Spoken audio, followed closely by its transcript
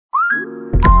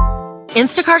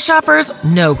Instacart shoppers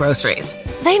know groceries.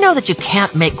 They know that you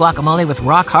can't make guacamole with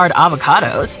rock-hard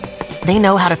avocados. They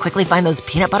know how to quickly find those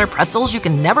peanut butter pretzels you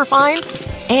can never find.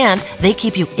 And they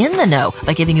keep you in the know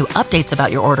by giving you updates about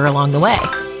your order along the way.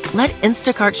 Let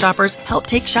Instacart shoppers help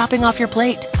take shopping off your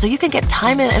plate so you can get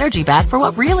time and energy back for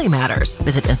what really matters.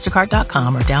 Visit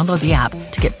instacart.com or download the app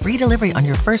to get free delivery on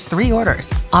your first 3 orders.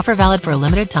 Offer valid for a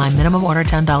limited time. Minimum order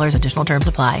 $10. Additional terms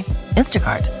apply.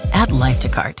 Instacart. Add life to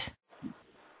cart.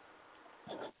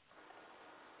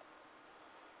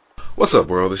 What's up,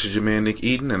 world? This is your man, Nick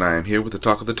Eden, and I am here with the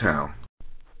talk of the town.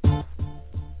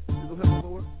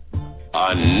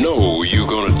 I know you're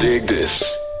gonna dig this.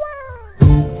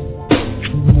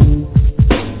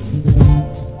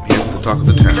 Here's the talk of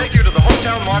the town. Take you to the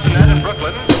Hometown Martinet in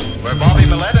Brooklyn, where Bobby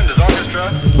Millett and his orchestra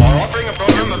are offering a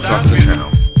program of dance music.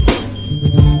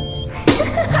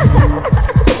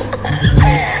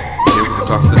 Here's the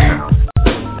talk of the town.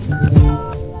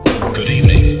 Good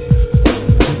evening.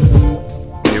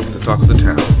 Here's the talk of the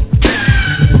town.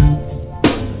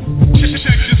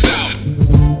 Check this out.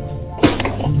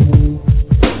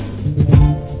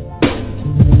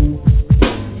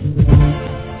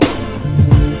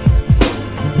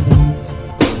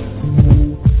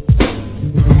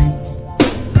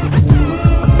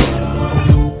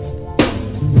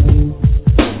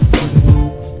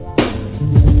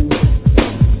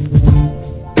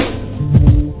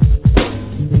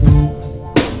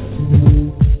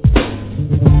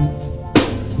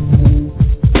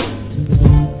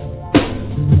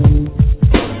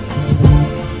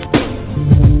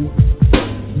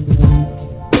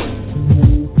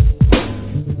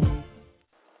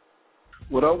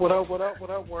 What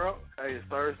up, world? Hey, it's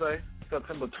Thursday,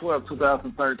 September 12th,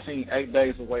 2013, 8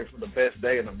 days away from the best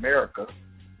day in America,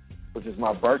 which is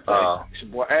my birthday. It's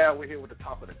your boy Al. We're here with the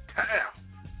top of the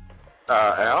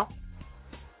town.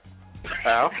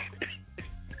 Al?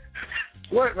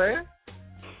 What, man?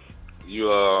 You,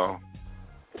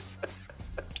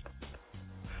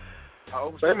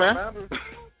 Hey, man.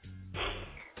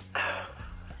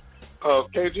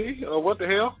 KG, what the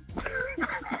hell?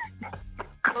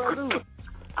 What I do?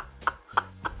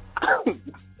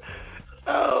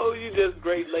 Oh, you just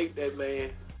great late that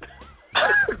man.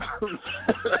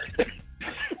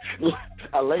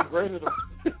 I late graded him.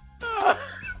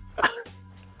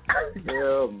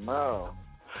 Hell no.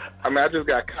 I mean, I just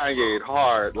got Kanye'd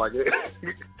hard. Like,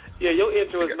 Yeah, your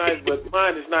intro is nice, but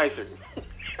mine is nicer.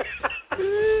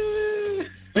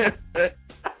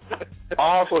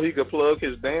 Also, he could plug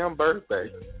his damn birthday.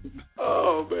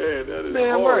 Oh, man, that is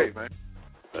Damn horrible. right, man.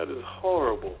 That is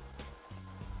horrible.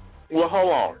 Well,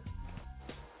 hold on.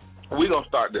 We're going to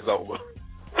start this over.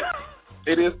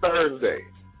 It is Thursday,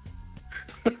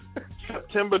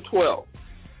 September 12th,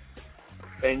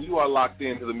 and you are locked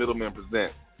into the Middleman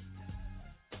Presents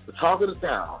the talk of the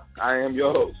town. I am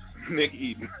your host, Nick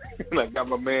Eden, and I got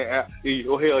my man Al.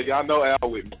 Oh, hell, y'all know Al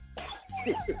with me.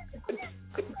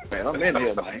 Man, I'm in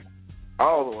here, man.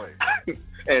 All the way.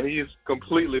 And he's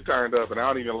completely turned up, and I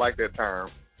don't even like that term.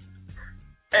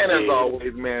 And as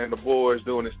always, man, the boys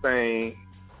doing his thing.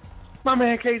 My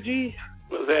man KG.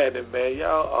 What's happening, man?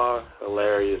 Y'all are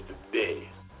hilarious today.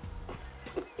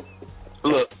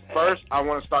 Look, first I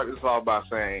want to start this off by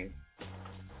saying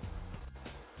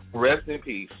rest in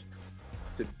peace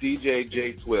to DJ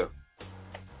J Swift.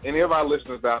 Any of our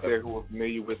listeners out there who are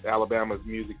familiar with Alabama's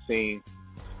music scene,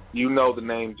 you know the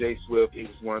name J Swift. He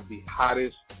was one of the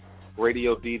hottest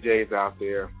radio DJs out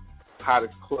there,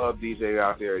 hottest club DJ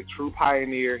out there, a true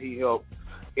pioneer. He helped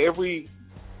every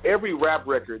rap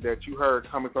record that you heard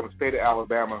coming from the state of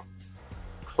Alabama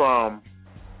from,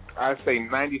 I'd say,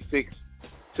 96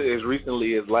 to as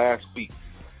recently as last week.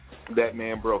 That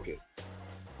man broke it.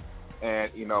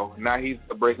 And, you know, now he's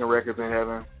breaking records in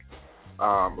heaven.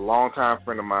 Longtime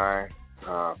friend of mine.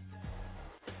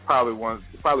 Probably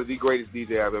the greatest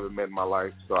DJ I've ever met in my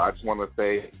life. So I just want to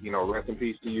say, you know, rest in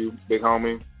peace to you, big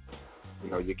homie. You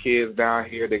know, your kids down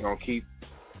here, they're going to keep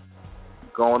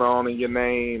going on in your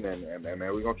name, and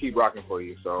we're going to keep rocking for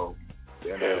you. So,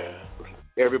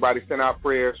 everybody send out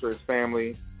prayers for his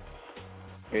family.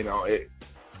 You know, it's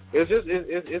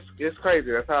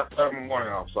crazy. That's how I started my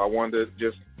morning off. So I wanted to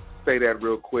just say that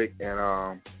real quick.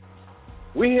 And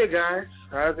we here, guys.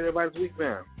 How's everybody's week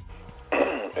been?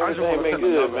 Everything been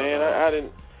good, man. I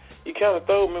didn't. You kind of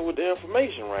threw me with the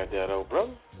information right there, though,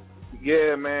 brother.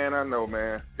 Yeah, man. I know,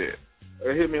 man. Yeah.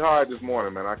 It hit me hard this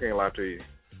morning, man. I can't lie to you.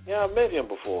 Yeah, I met him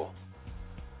before.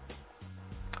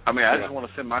 I mean, I just want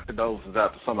to send my condolences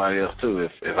out to somebody else too,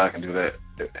 if I can do that.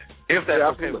 If that's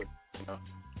okay with you know.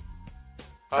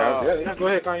 Go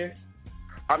ahead, Kanye.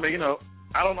 I mean, you know,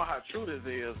 I don't know how true this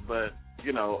is, but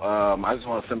I just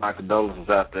want to send my condolences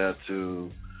out there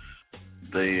to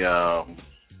the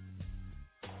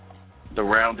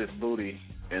roundest booty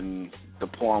in the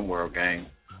porn world game,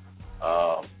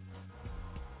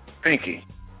 Pinky.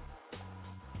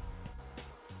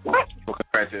 What? For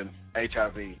contracting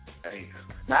HIV/AIDS.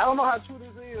 Now I don't know how true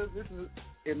this is.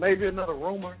 It may be another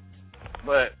rumor,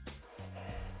 but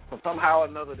somehow or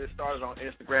another this started on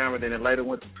Instagram and then it later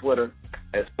went to Twitter.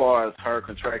 As far as her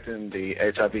contracting the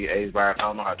HIV/AIDS virus, I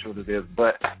don't know how true this is,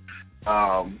 but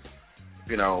I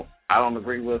don't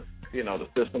agree with the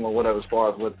system or whatever as far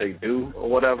as what they do or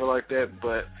whatever like that.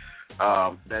 But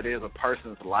that is a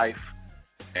person's life,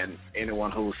 and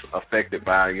anyone who's affected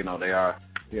by they are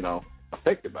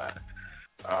affected by it.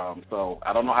 So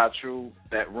I don't know how true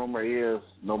that rumor is.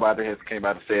 Nobody has came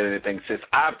out and said anything since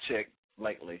I've checked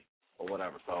lately or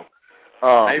whatever. So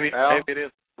maybe it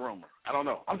is a rumor. I don't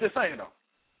know. I'm just saying though.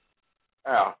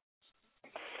 Al,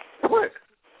 what?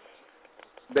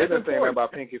 They've been saying that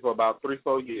about Pinky for about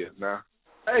 3-4 years now.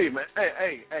 Hey man,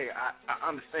 hey, I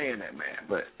understand that, man.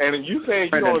 But and you saying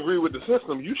you don't agree with the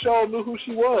system, you sure knew who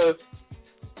she was.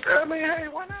 I mean, hey,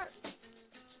 why not?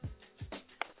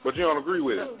 But you don't agree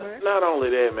with it. Not only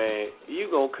that, man, you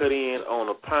gonna cut in on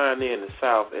a pioneer in the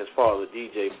South as far as a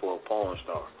DJ for a porn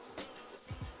star.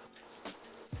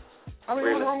 I mean,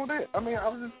 what's wrong with that? I mean, I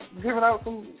was just giving out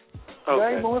some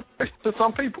valuable information to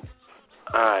some people.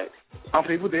 All right. Some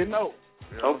people didn't know.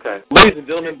 Okay. Ladies and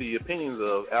gentlemen, the opinions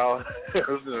of Al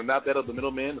Harrison are not that of the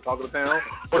middleman, the talk of the town,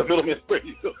 or the middleman's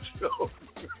radio show.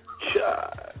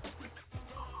 God.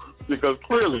 Because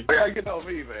clearly, you gotta get on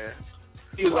me, man.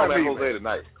 He was on that Jose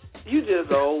tonight. You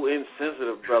just old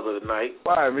insensitive brother tonight.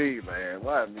 Why me, man?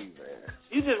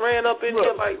 You just ran up in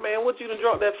here like, man, what you done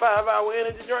drunk that 5-hour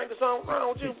energy drink or something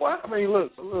wrong with you, boy? I mean,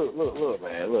 look,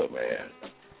 man.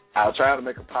 I was trying to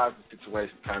make a positive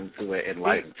situation turn into an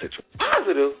enlightened situation.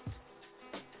 Positive?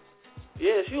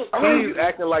 Yeah, she was. I mean,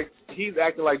 he's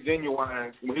acting like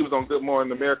Genuine when he was on Good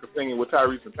Morning America singing with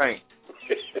Tyrese and Tank.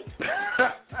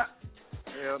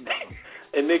 Hell no.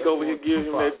 And Nick over here giving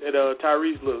him that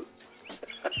Tyrese look.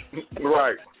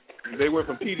 Right. They went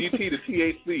from PGT to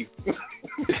THC.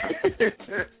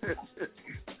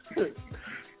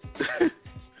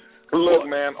 Look,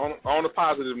 man, on a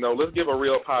positive note, let's give a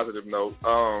real positive note.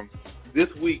 This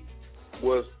week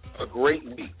was a great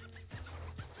week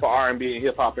for R&B and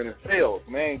hip-hop in sales.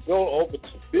 Man, go over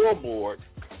to Billboard,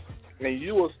 and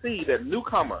you will see that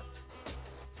newcomer.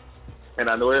 And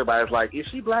I know everybody's like, is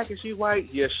she black? Is she white?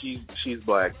 Yes, she's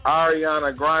black.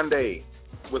 Ariana Grande,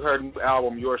 with her new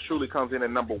album, Yours Truly, comes in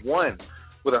at number 1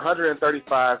 with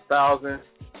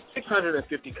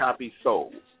 135,650 copies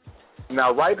sold.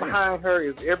 Now, right behind her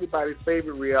is everybody's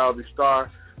favorite reality star,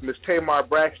 Miss Tamar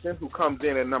Braxton, who comes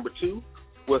in at number 2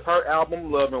 with her album,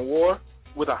 Love and War,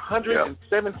 with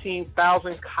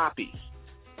 117,000 copies.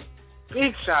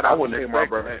 Big shout out to Tamar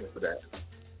Braxton for that.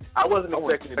 I wasn't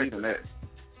expecting that.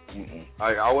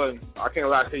 I can't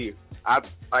lie to you. I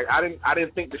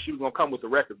didn't think that she was gonna come with the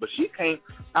record, but she came.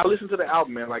 I listened to the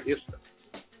album, man. Like you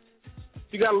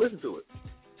gotta listen to it.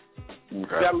 Okay. You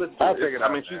gotta listen to it. I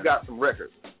mean, she's got some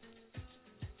records.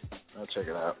 I'll check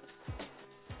it out.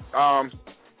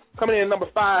 Coming in at number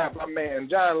 5, my man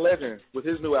John Legend with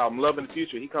his new album, Love in the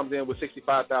Future. He comes in with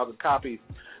 65,000 copies.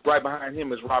 Right behind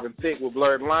him is Robin Thicke with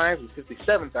Blurred Lines with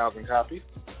 57,000 copies.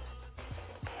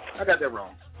 I got that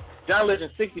wrong. John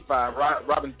Legend 65,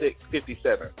 Robin Thicke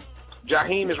 57.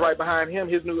 Jaheim is right behind him.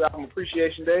 His new album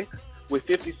Appreciation Day with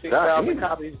 56,000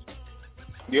 copies.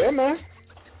 Yeah, man.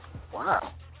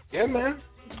 Wow. Yeah, man.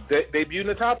 Debuted in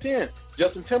the top 10.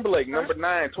 Justin Timberlake, number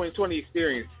 9, 2020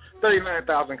 Experience,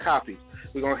 39,000 copies.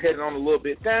 We're going to head it on a little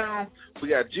bit down. We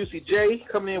got Juicy J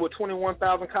coming in with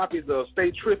 21,000 copies of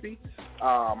Stay Trippy.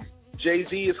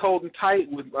 Jay-Z is holding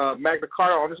tight with Magna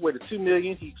Carta on his way to 2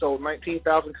 million. He sold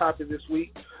 19,000 copies this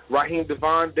week. Raheem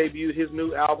DeVaughn debuted his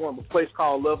new album, A Place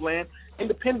Called Loveland.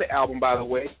 Independent album, by the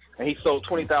way. And he sold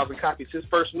 20,000 copies his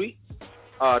first week.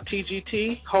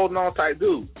 TGT, holding on tight.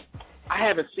 Dude, I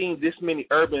haven't seen this many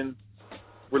urban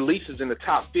releases in the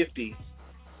top 50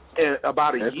 in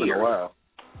about a year. It's been a while.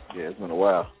 Yeah, it's been a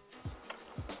while.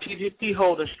 TGT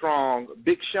holding strong.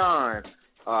 Big Sean,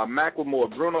 Macklemore,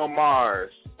 Bruno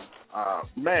Mars.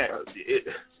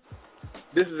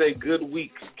 This is a good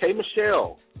week. K.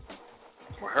 Michelle,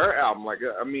 her album,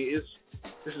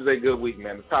 this is a good week,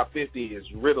 man. The top 50 is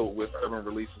riddled with urban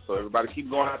releases, so everybody keep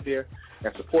going out there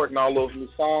and supporting all those new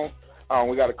songs.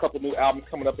 We got a couple new albums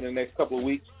coming up in the next couple of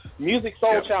weeks. Music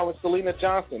Soul Challenge, Selena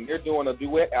Johnson, they're doing a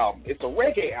duet album. It's a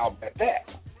reggae album at that.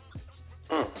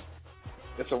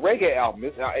 It's a reggae album,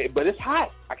 but it's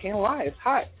hot. I can't lie, it's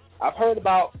hot. I've heard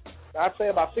about I'd say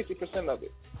about 60% of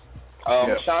it.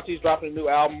 Shanti's dropping a new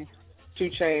album. 2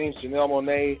 Chainz, Janelle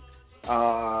Monáe,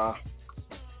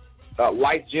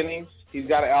 Lyfe Jennings. He's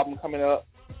got an album coming up.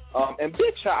 And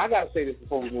big shout, I gotta say this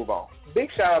before we move on. Big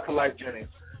shout out to Lyfe Jennings.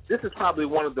 This is probably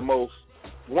one of the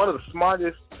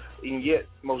smartest and yet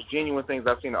most genuine things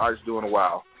I've seen an artist do in a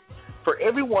while. For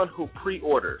everyone who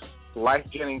pre-orders Lyfe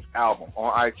Jennings' album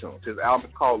on iTunes, his album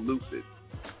is called Lucid.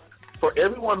 For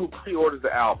everyone who pre-orders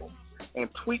the album and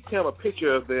tweets him a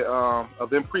picture of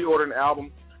them pre-ordering the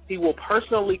album, he will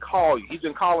personally call you. He's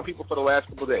been calling people for the last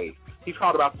couple of days. He's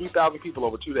called about 3,000 people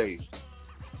over 2 days.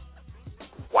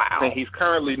 Wow. And he's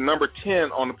currently number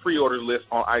 10 on the pre-order list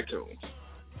on iTunes.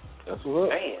 That's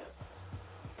what's up. Man.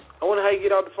 I wonder how you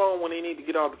get off the phone when he need to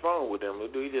get off the phone with them.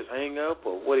 Do he just hang up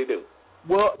or what do he do?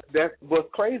 Well, that's what's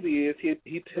crazy is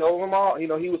he tells them all. You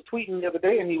know, he was tweeting the other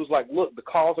day and he was like, "Look, the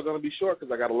calls are going to be short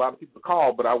because I got a lot of people to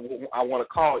call, but I want to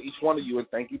call each one of you and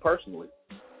thank you personally."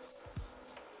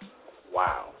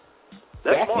 Wow,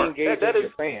 that's smart. That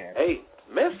is fan. Hey,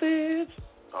 message.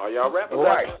 All y'all rappers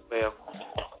right out there.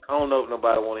 I don't know if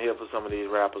nobody want to hear from some of these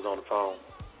rappers on the phone.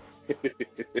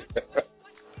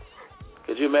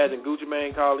 Could you imagine Gucci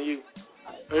Mane calling you?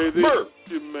 Hey, this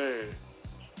Gucci Mane.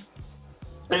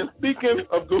 And speaking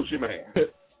of Gucci Mane,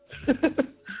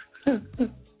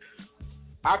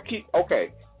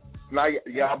 now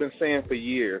y'all been saying for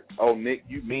years, oh, Nick,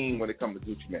 you mean when it comes to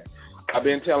Gucci Mane. I've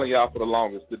been telling y'all for the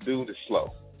longest, the dude is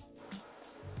slow.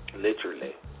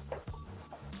 Literally.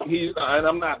 And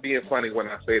I'm not being funny when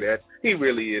I say that. He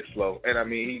really is slow. And I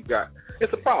mean,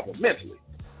 it's a problem mentally.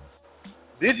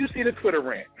 Did you see the Twitter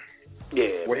rant?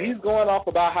 Yeah. Where he's going off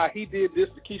about how he did this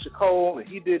to Keisha Cole and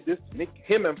he did this to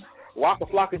him and Waka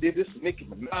Flocka did this to Nicki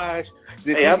Minaj.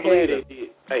 I believe they did.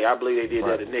 I believe they did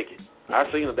that to Nicki. I've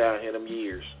seen him down here them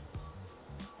years.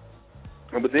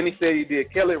 But then he said he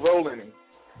did Kelly Rowland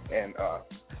and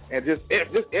just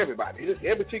everybody, just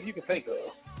every chick you can think of.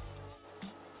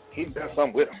 He done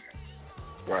something with him.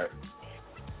 Right.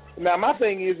 Now my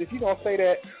thing is, if you're gonna say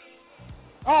that,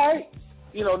 all right,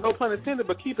 no pun intended,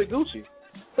 but keep it Gucci.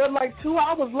 But like 2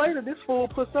 hours later, this fool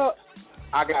puts up,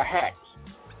 I got hacked.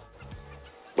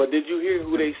 But did you hear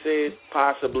who they said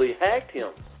possibly hacked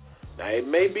him? Now, it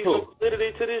may be some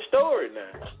validity to this story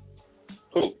now.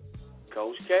 Who?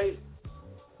 Coach K.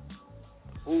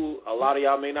 Who, a lot of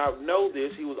y'all may not know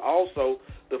this, he was also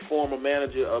the former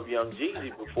manager of Young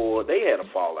Jeezy before they had a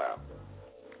fallout.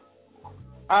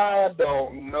 I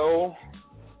don't know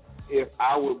if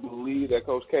I would believe that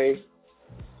Coach K.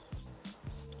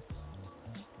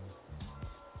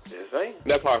 Just saying.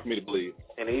 That's hard for me to believe.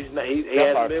 And he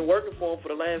hasn't been working for him for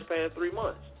the past 3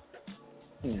 months.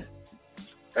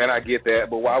 And I get that,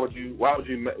 but why would you Oh,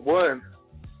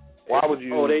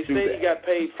 they do say that? he got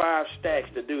paid 5 stacks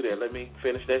to do that. Let me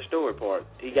finish that story part.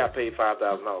 He got paid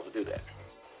 $5,000 to do that.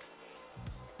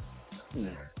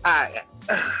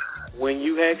 When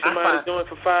you hack somebody's joint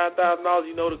for $5,000,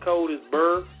 you know the code is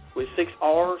BURR with 6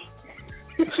 R's.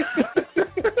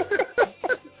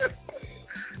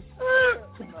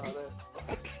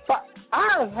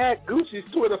 I hacked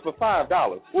Gucci's Twitter for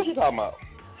 $5. What you talking about?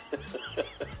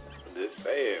 Just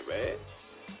saying, man.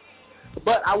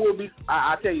 But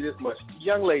I'll tell you this much.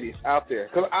 Young ladies out there,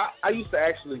 because I used to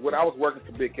actually, when I was working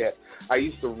for Big Cat, I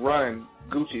used to run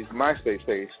Gucci's MySpace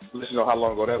page. Let you know how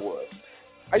long ago that was.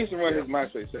 I used to run his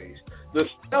MySpace page. The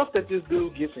stuff that this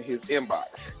dude gets in his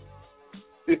inbox,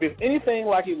 if it's anything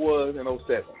like it was in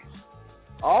 07,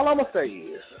 all I'm going to say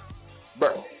is,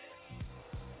 bro.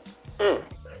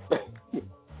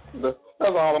 That's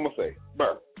all I'm going to say.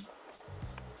 Bro.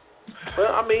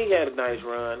 Well, I mean, he had a nice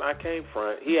run. I can't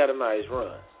front. He had a nice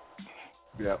run.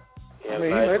 Yeah. He had a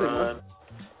nice run.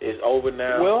 It's over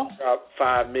now. Well, dropped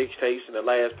 5 mixtapes in the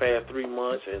past 3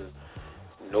 months, and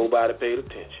nobody paid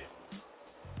attention.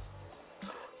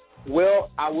 Well,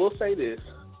 I will say this.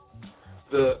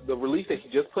 The release that he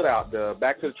just put out, the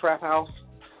Back to the Trap House,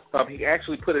 he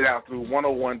actually put it out through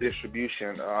 101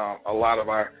 distribution. A lot of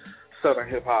our Southern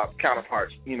hip-hop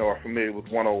counterparts, are familiar with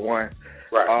 101.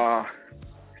 Right.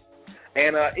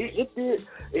 And it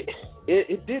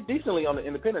did decently on the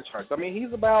independent charts. I mean,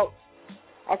 he's about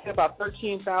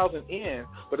 13,000 in.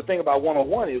 But the thing about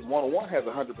 101 is 101 has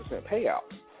 100% payout.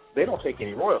 They don't take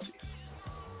any royalties.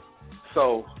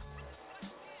 So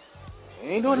he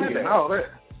ain't doing anything. All that.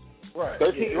 Right.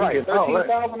 13,000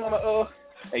 on the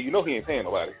and he ain't paying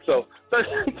nobody. So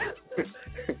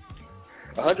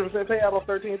 100% payout on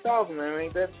 13,000, man,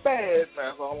 ain't that bad?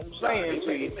 That's all I'm saying.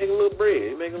 He make a little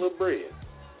bread. He got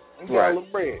a little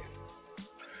bread.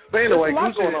 But anyway,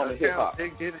 Gucci's going on in hip hop. He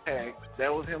did hack.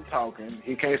 That was him talking.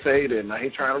 He can't say he didn't. Now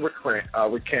he's trying to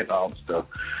recant all the stuff.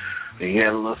 He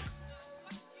had a little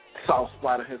soft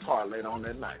spot in his heart later on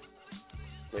that night.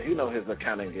 But he know his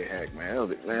account didn't get hacked, man.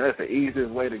 That's the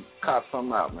easiest way to cop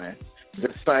something out, man. The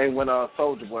same when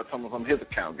Soulja Boy told me from his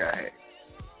account got hacked.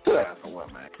 That's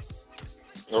what, man.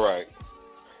 All right.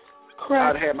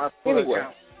 Crap. I'd had my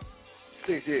account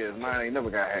 6 years. Mine ain't never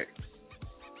got hacked.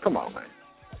 Come on, man.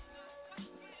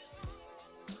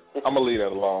 I'm gonna leave that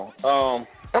alone.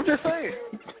 I'm just saying.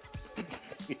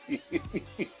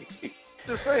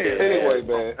 Just saying. Anyway,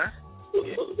 man.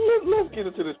 Let's get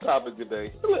into this topic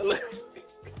today.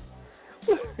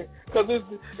 Because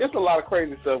it's a lot of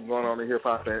crazy stuff going on in hip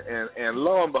hop, and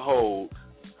lo and behold,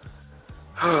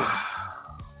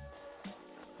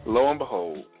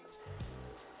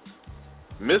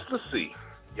 Mr. Cee,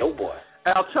 yo boy.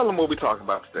 Al, tell him what we talking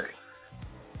about today.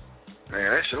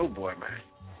 Man, that's your boy, man.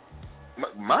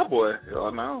 My boy? Oh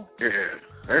no. Yeah,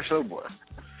 that's your boy.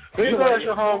 You know that's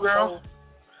your homegirl.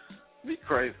 Be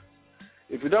crazy.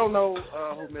 If you don't know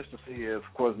who Mr. Cee is,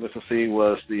 of course, Mr. Cee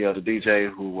was the DJ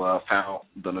who found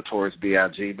the Notorious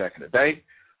B.I.G. back in the day.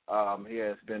 He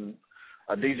has been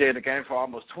a DJ in the game for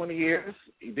almost 20 years.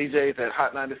 He DJs at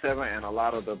Hot 97 and a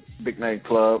lot of the big-name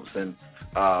clubs in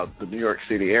the New York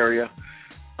City area.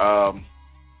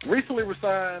 Recently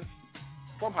resigned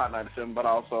from Hot 97, but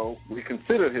also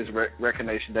reconsidered his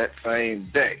resignation that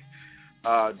same day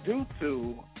due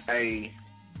to a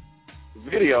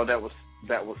video that was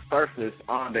surfaced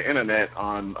on the internet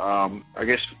on, I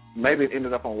guess maybe it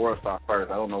ended up on WorldStar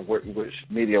first. I don't know which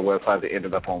media website it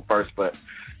ended up on first, but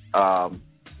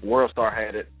WorldStar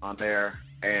had it on there,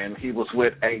 and he was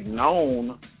with a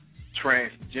known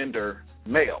transgender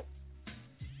male.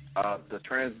 The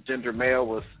transgender male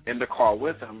was in the car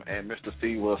with him, and Mr.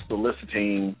 Cee was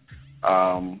soliciting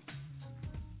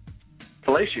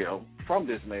fellatio from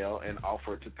this male and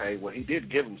offered to pay. Well, he did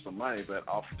give him some money, but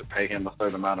offered to pay him a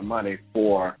certain amount of money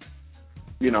for,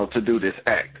 to do this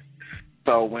act.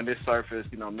 So when this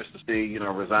surfaced, Mr. Cee,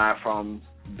 resigned from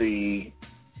the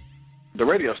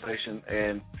radio station,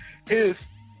 and his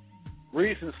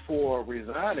reasons for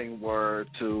resigning were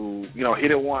to, he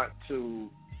didn't want to,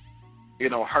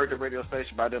 hurt the radio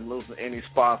station by them losing any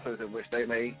sponsors in which they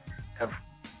may have,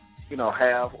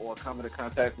 have or come into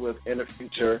contact with in the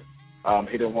future.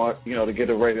 He didn't want, to give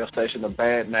the radio station a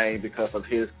bad name because of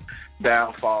his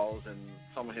downfalls and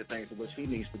some of his things in which he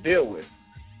needs to deal with.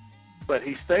 But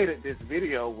he stated this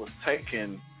video was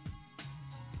taken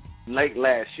late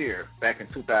last year, back in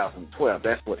 2012.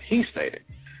 That's what he stated.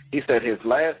 He said his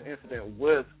last incident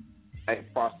with a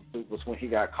prostitute was when he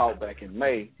got caught back in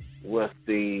May with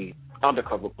the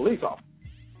undercover police officer.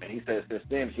 And he said since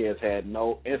then he has had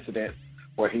no incident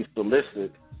where he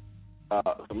solicited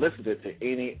to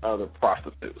any other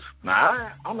prostitutes.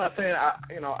 Now, I'm not saying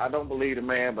I don't believe the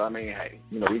man, but I mean, hey,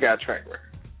 we got a track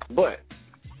record. But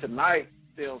tonight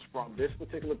stems from this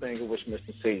particular thing in which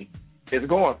Mr. Cee is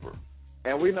going through.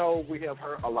 And we know we have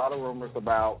heard a lot of rumors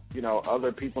about,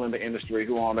 other people in the industry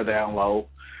who are on the down low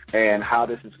and how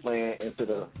this is playing into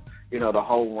the, the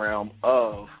whole realm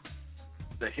of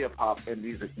the hip-hop and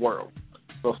music world.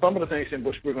 So some of the things in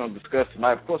which we're going to discuss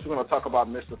tonight, of course, we're going to talk about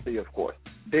Mr. Cee, of course.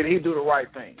 Did he do the right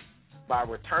thing by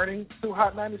returning to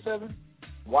Hot 97?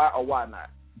 Why or why not?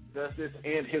 Does this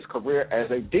end his career as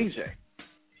a DJ?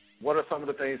 What are some of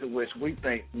the things in which we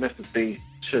think Mr. Cee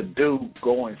should do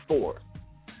going forward?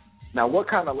 Now, what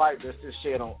kind of light does this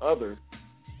shed on others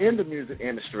in the music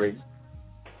industry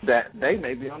that they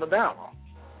may be on the down low?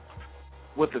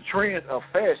 With the trends of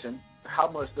fashion, how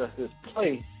much does this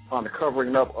play on the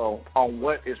covering up on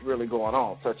what is really going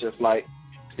on, such as like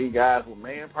see guys with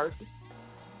man purses,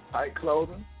 tight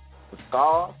clothing, the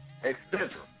scars, etc.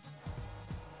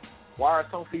 Why are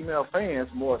some female fans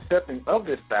more accepting of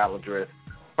this style of dress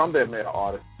from their male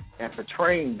artists and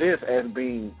portraying this as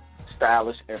being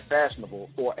stylish and fashionable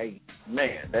for a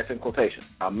man? That's in quotation,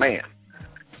 a man.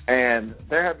 And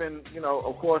there have been,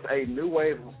 of course, a new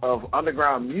wave of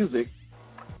underground music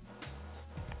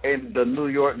in the New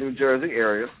York, New Jersey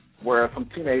area where some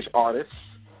teenage artists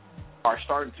are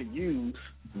starting to use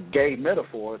gay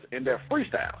metaphors in their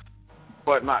freestyles,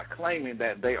 but not claiming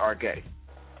that they are gay.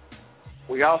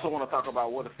 We also want to talk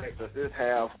about what effect does this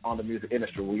have on the music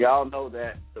industry. We all know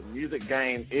that the music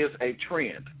game is a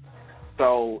trend.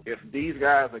 So if these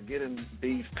guys are getting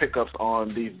these pickups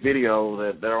on these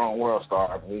videos that are on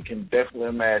WorldStar, we can definitely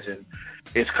imagine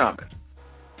it's coming.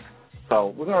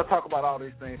 So we're going to talk about all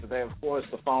these things today. Of course,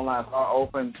 the phone lines are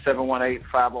open,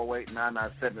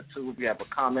 718-508-9972. If you have a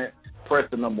comment, press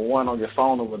the number 1 on your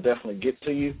phone and we'll definitely get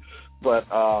to you. But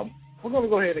we're going to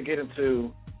go ahead and get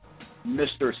into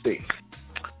Mr. Cee.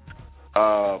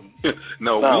 No, we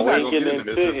ain't getting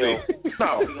into Mr. Cee.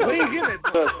 No, we ain't getting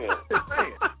into him.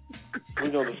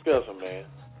 We're gonna discuss him, man.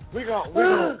 We're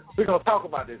gonna talk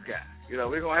about this guy. You know,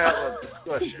 we're gonna have a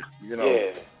discussion. You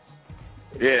know.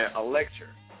 Yeah, a lecture.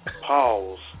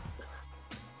 Pause.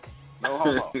 No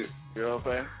homo. You know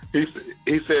what I'm saying?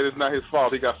 He said it's not his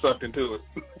fault. He got sucked into it.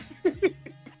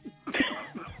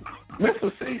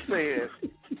 Mr. C said,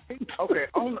 okay,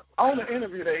 on the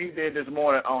interview that he did this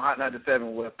morning on Hot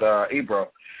 97 with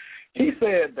Ebro, he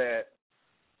said that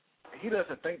he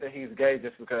doesn't think that he's gay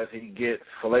just because he gets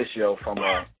fellatio from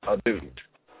a dude.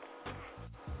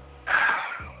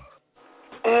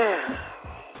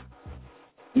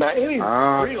 Now, any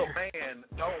real man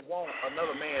don't want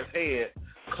another man's head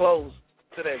close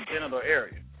to that genital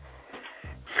area.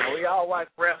 Now, we all watch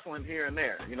wrestling here and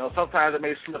there. You know, sometimes it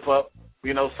may slip up.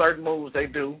 You know, certain moves they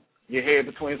do, your head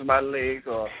between somebody's legs,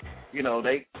 or, you know,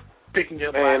 they picking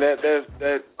your body. Man,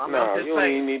 no, you don't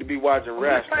even need to be watching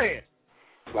wrestling.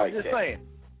 I'm just saying.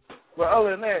 But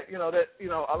other than that,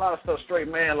 a lot of stuff straight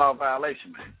man law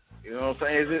violation, man. You know what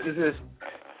I'm saying? It's just,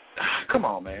 come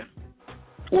on, man.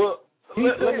 Well,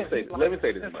 let me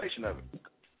say this much.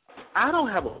 I don't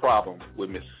have a problem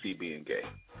with Mr. C being gay.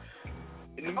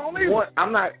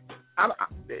 I'm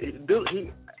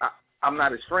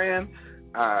not his friend.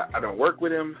 I don't work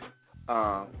with him.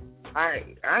 I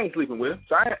ain't sleeping with him.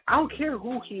 So I don't care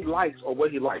who he likes or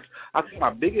what he likes. I think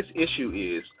my biggest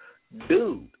issue is,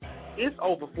 dude, it's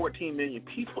over 14 million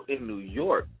people in New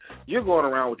York. You're going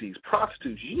around with these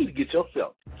prostitutes. You need to get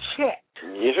yourself checked.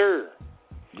 Yes, sir.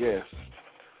 Yes.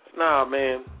 Nah,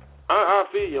 man. I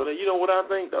feel you. You know what I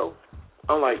think, though?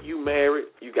 I'm like, you married,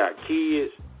 you got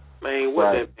kids. Man,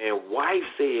 what that man wife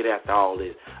said after all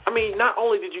this. I mean, not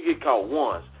only did you get caught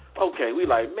once, okay, we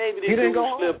like, maybe this dude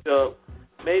slipped up.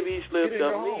 Maybe he slipped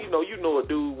up. You know a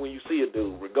dude when you see a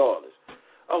dude, regardless.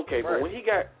 Okay, but when he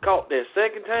got caught that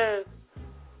second time,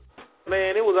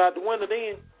 man, it was out the window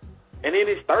then. And then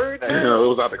his third time, it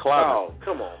was out the closet. Oh,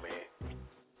 come on, man.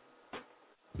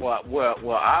 Well,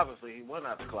 obviously he went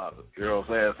out the closet. You know what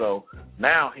I'm saying? So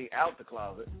now he out the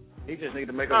closet. He just need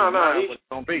to make up his mind what it's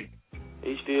gonna be.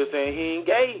 He's still saying he ain't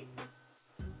gay.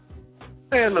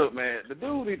 Man, look, man, the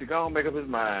dude need to go and make up his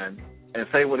mind and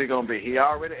say what he's gonna be. He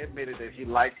already admitted that he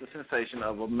likes the sensation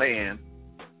of a man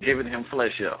giving him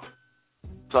fellatio.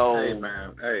 So, hey,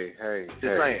 man,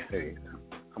 hey,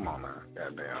 come on, man,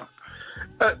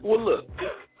 goddamn. Well, look,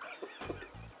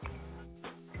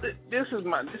 this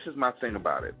is my thing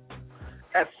about it.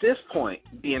 At this point,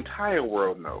 the entire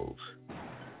world knows.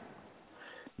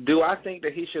 Do I think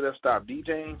that he should have stopped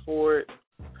DJing for it?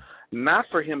 Not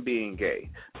for him being gay,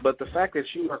 but the fact that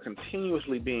you are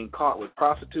continuously being caught with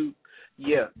prostitutes,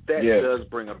 that does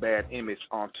bring a bad image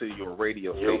onto your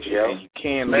radio station, and you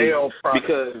can leave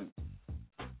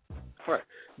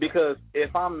because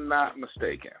if I'm not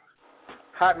mistaken,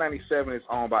 Hot 97 is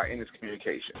owned by Ennis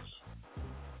Communications.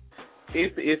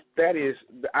 If that is,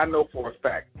 I know for a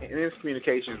fact, Ennis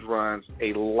Communications runs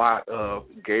a lot of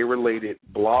gay-related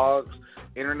blogs,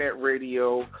 internet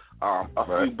radio,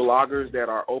 few bloggers that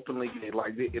are openly gay.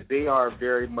 Like they are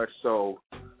very much so,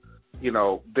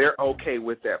 they're okay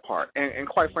with that part. And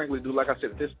quite frankly, dude, like I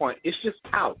said, at this point, it's just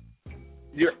out.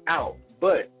 You're out.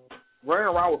 But running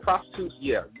around with prostitutes,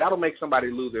 that'll make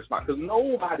somebody lose their spot. Because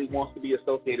nobody wants to be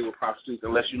associated with prostitutes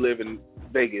unless you live in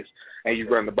Vegas and you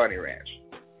run the Bunny Ranch.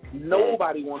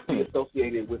 Nobody wants to be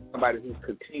associated with somebody who's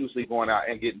continuously going out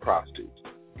and getting prostitutes.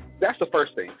 That's the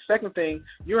first thing. Second thing,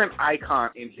 you're an icon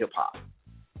in hip-hop.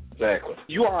 Exactly.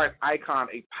 You are an icon.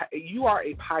 You are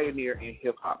a pioneer in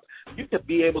hip-hop. You could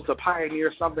be able to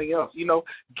pioneer something else.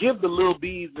 Give the Lil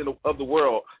B's of the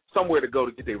world somewhere to go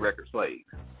to get their records played.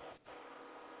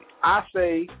 I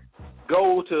say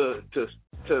go to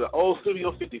the old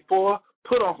Studio 54,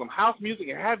 put on some house music,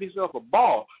 and have yourself a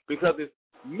ball, because there's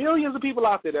millions of people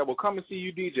out there that will come and see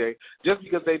you DJ just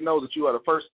because they know that you are the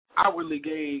first outwardly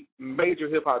gay major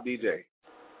hip-hop DJ.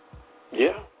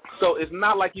 Yeah. So it's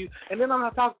not like you – and then I'm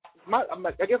not talking –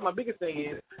 I guess my biggest thing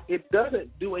is it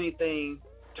doesn't do anything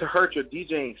to hurt your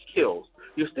DJing skills.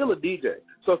 You're still a DJ.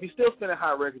 So if you're still spinning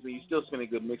hot records and you're still spinning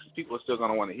good mixes, people are still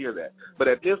going to want to hear that. But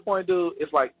at this point, dude,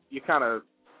 it's like you kind of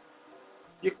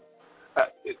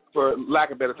for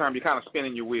lack of a better term, you're kind of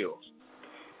spinning your wheels.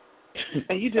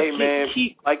 And you just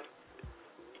keep like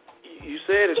you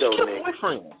said it though, Nick.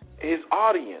 His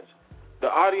audience, the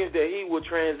audience that he will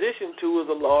transition to is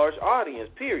a large audience,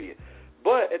 period.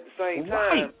 But at the same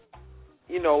time,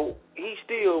 he's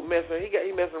still messing.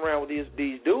 He messing around with these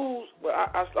dudes. But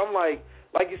I'm like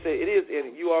you said, it is.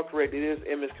 And you are correct. It is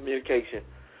miscommunication.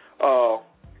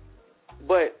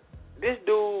 But this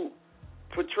dude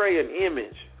portray an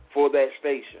image for that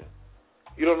station.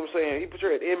 You know what I'm saying? He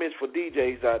portrayed an image for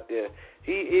DJs out there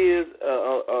he is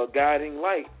a guiding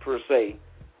light, per se,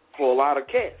 for a lot of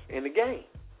cats in the game.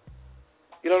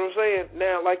 You know what I'm saying?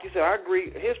 Now, like you said, I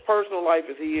agree. His personal life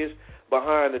as he is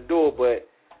behind the door, but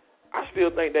I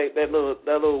still think that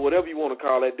little whatever you want to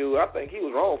call that dude, I think he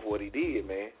was wrong for what he did,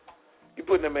 man. You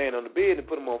putting that man on the bed and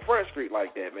put him on Front Street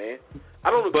like that, man.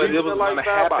 I don't agree with the lifestyle. But it was going to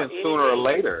happen sooner or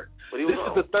later. This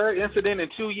is the third incident in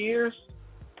 2 years?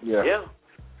 Yeah.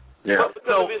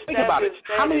 So think about it.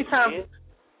 How many times,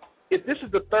 if this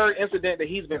is the third incident that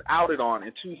he's been outed on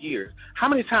in 2 years, how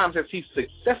many times has he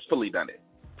successfully done it?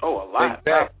 Oh, a lot.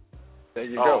 Exactly. There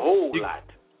you go. A whole lot.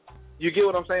 You get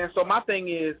what I'm saying? So my thing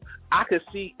is, I could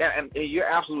see, and you're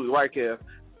absolutely right, Kev,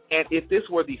 and if this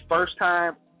were the first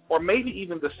time, or maybe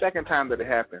even the second time that it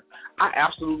happened, I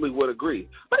absolutely would agree.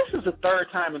 But this is the third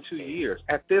time in 2 years.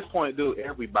 At this point, dude,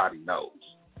 everybody knows.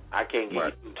 I can't give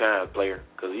you 2 times, player,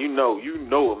 because you know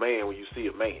a man when you see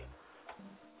a man.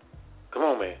 Come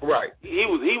on, man. Right. He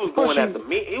was going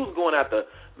after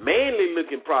manly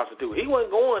looking prostitute. He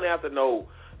wasn't going after no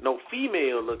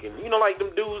female looking. You know, like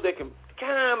them dudes that can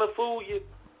kind of fool you.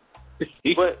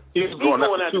 But he was going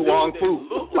after Tu Wong Fu.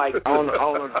 Like I don't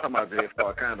know what I'm talking about this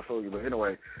part, kind of fool you, but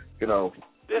anyway, you know.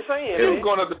 They're saying he was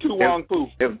going after Tu Wong Fu.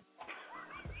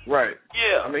 Right.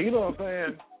 Yeah. I mean, you know what I'm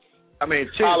saying? I mean,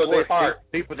 Chief's voice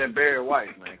deeper than Barry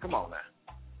White, man. Come on now.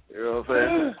 You know what I'm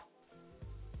saying?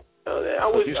 I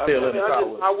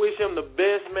wish him the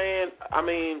best, man. I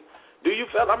mean, do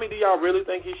y'all really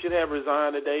think he should have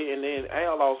resigned today? And then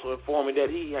Al also informed me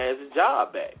that he has his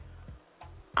job back.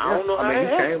 I don't know how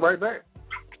he came right back.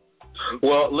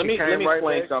 Well, let me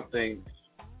explain something.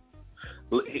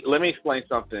 Let me explain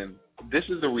something. This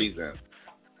is the reason.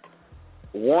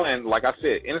 One, like I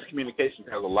said, Ennis Communications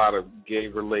has a lot of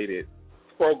gay-related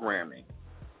programming,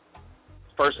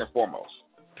 first and foremost.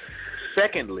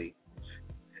 Secondly,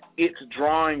 it's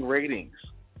drawing ratings.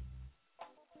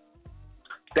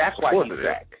 That's why he's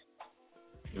back.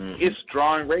 Mm-hmm. It's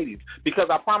drawing ratings. Because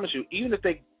I promise you, even if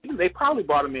they probably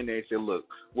brought him in there and said, look,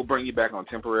 we'll bring you back on a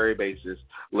temporary basis.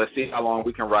 Let's see how long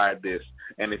we can ride this.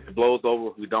 And if it blows over,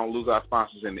 if we don't lose our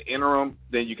sponsors in the interim,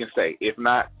 then you can stay. If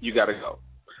not, you got to go.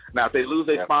 Now, if they lose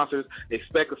their sponsors,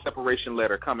 expect a separation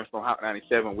letter coming from Hot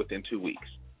 97 within 2 weeks.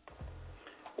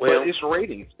 Well, but it's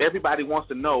ratings. Everybody wants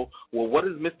to know, well, what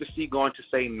is Mr. Cee going to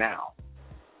say now?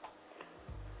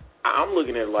 I'm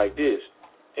looking at it like this.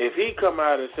 If he come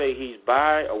out and say he's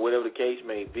bi or whatever the case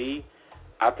may be,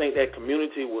 I think that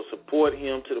community will support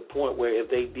him to the point where if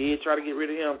they did try to get rid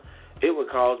of him, it would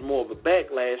cause more of a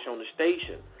backlash on the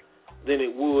station than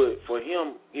it would for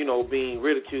him, being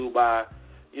ridiculed by,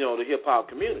 the hip-hop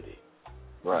community.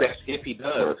 Right. That's if he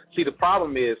does. See, the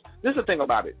problem is, this is the thing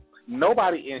about it.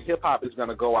 Nobody in hip-hop is going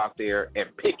to go out there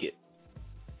and picket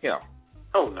him.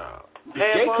 Oh, no. The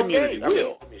gay community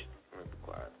will.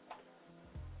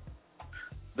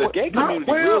 The gay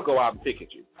community will go out and picket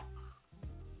you.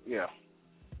 Yeah.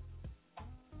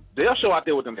 They'll show out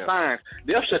there with them signs.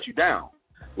 They'll shut you down.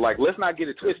 Like, let's not get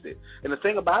it twisted. And the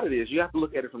thing about it is, you have to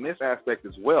look at it from this aspect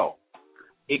as well.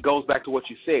 It goes back to what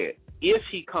you said. If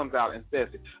he comes out and says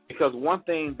it. Because one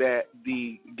thing that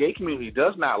the gay community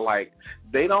does not like,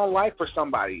 they don't like for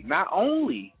somebody, not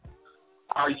only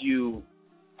are you,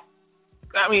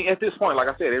 at this point, like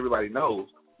I said, everybody knows,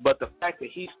 but the fact that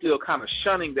he's still kind of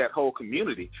shunning that whole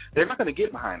community, they're not going to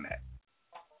get behind that.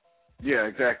 Yeah,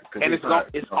 exactly. And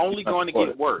it's only going to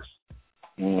get worse.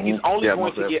 Mm-hmm. He's only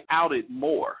going to get outed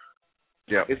more.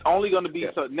 Yeah. It's only going to be,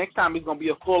 so next time it's going to be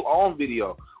a full-on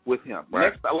video with him.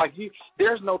 Right.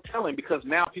 There's no telling, because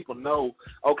now people know,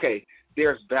 okay,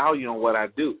 there's value in what I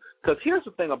do. Because here's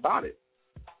the thing about it.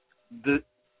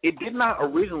 It did not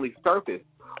originally surface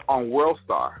on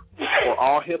WorldStar or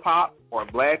All Hip Hop or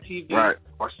Vlad TV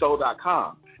or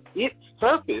Soul.com. It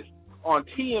surfaced on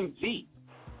TMZ.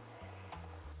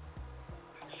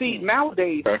 See,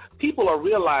 nowadays, people are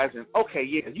realizing, okay,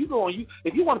 if you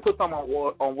want to put something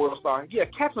on WorldStar,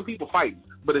 catch some people fighting.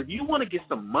 But if you want to get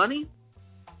some money,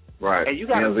 and you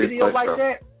got a video like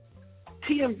that,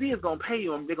 TMZ is going to pay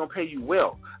you, and they're going to pay you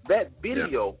well. That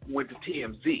video went to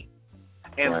TMZ,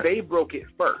 and they broke it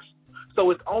first.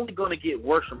 So it's only going to get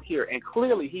worse from here. And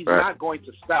clearly, he's not going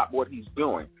to stop what he's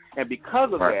doing. And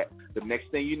because of that, the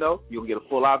next thing you know, you're going to get a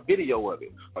full-out video of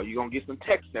it. Or you're going to get some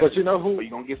text messages. Or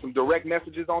you're going to get some direct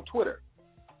messages on Twitter.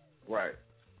 Right.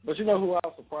 But you know who I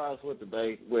was surprised with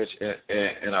today, which,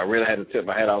 and I really had to tip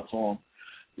my hat out to him,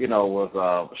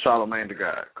 was Charlamagne the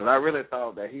God. Because I really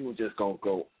thought that he was just going to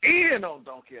go in on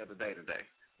Don't Care today.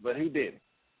 But he didn't.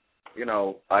 He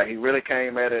really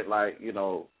came at it like,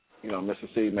 Mr.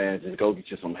 Cee, man, just go get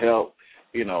you some help.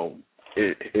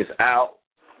 It's out.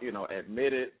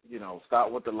 admit it.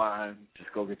 Stop with the line.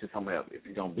 Just go get you some help. If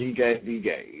you're gonna be gay, be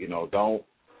gay. Don't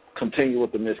continue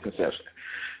with the misconception.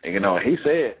 And he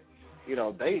said,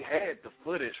 they had the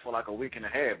footage for like a week and a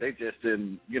half. They just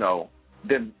didn't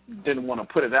want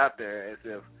to put it out there as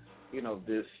if,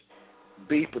 this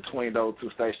beef between those two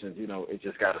stations, it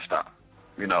just got to stop.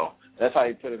 That's how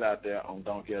he put it out there on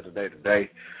Don't Care Today.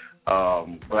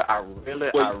 But I really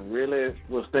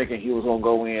was thinking he was gonna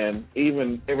go in.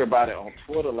 Even everybody on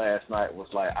Twitter last night was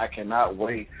like, I cannot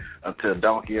wait until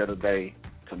Don't Care Today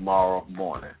tomorrow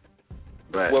morning.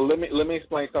 But, well, let me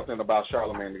explain something about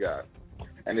Charlamagne the God,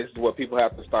 and this is what people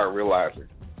have to start realizing.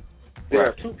 There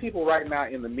are two people right now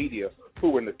in the media who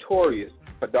were notorious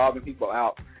for dogging people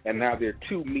out, and now they're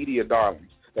two media darlings.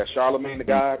 That's Charlamagne the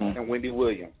God and Wendy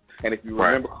Williams. And if you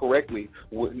remember correctly,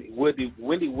 Wendy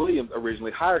Williams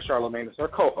originally hired Charlamagne as her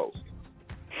co-host.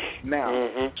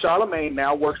 Now, Charlamagne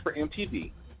now works for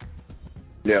MTV.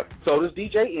 Yep. So does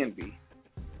DJ Envy.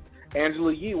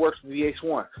 Angela Yee works for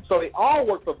VH1. So they all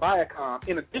work for Viacom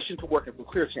in addition to working for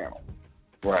Clear Channel.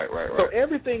 Right. So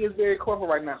everything is very corporate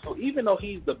right now. So even though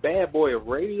he's the bad boy of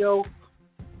radio,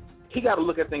 he got to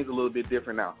look at things a little bit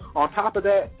different now. On top of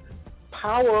that,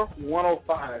 Power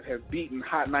 105 has beaten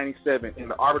Hot 97 in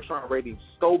the Arbitron ratings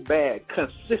so bad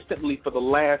consistently for the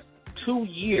last 2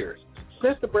 years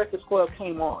since the Breakfast Club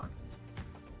came on.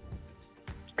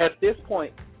 At this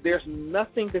point, there's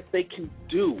nothing that they can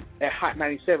do at Hot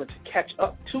 97 to catch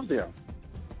up to them.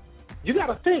 You got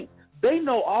to think. They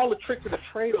know all the tricks of the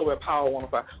trade over at Power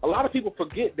 105. A lot of people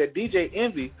forget that DJ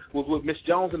Envy was with Miss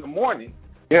Jones in the morning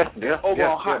over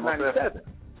on Hot 97.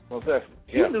 Most definitely.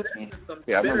 He knew that system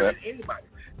better than anybody.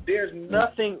 There's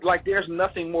nothing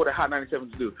more that Hot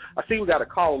 97 to do. I see we got a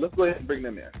caller. Let's go ahead and bring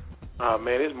them in. Oh,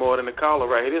 man, it's more than a caller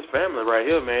right here. This family right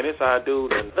here, man. It's our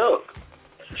dude and Duck.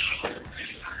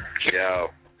 Yo.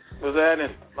 What's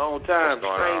happening? Long time,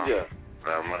 stranger.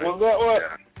 What's that? What?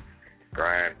 Yeah.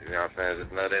 Grind, you know what I'm saying?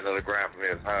 Just another grind for me.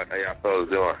 How y'all fellas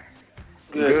doing?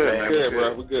 Good,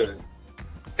 bro. We're good.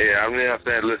 Yeah, you know what I'm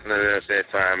saying, listening to that same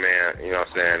time, man, you know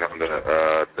what I'm saying, on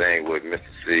the thing with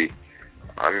Mr. Cee.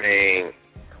 I mean,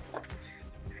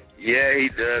 yeah,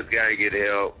 he does got to get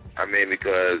help.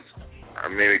 Because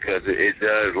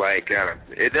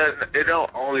it does it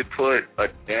don't only put a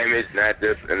damage not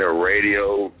just in the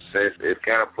radio sense, it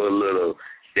kind of put a little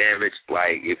damage,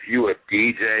 like if you a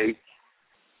DJ,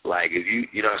 like if you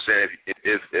know what I'm saying,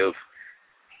 if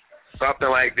something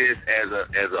like this as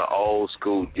a old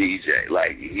school DJ,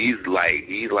 like he's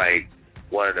like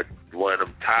one of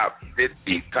them top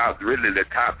 50, really the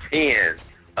top 10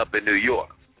 up in New York.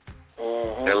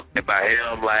 And by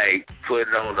him like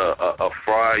putting on a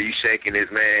fraud, you shaking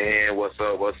his man hand, what's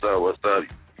up, you know what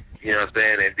I'm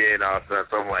saying, and then all of a sudden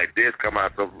something like this come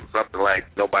out, something like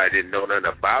nobody didn't know nothing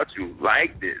about you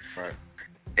like this. Right.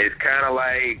 It's kind of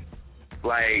like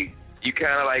you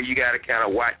got to kind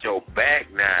of watch your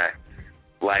back now.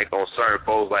 Like on certain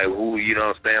folks, like who, you know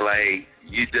what I'm saying, like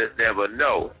you just never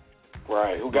know.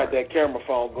 Right, who got that camera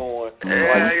phone going.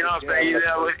 Yeah, you know what I'm saying,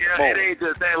 it ain't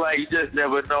just that, like you just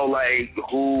never know, like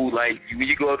who, like when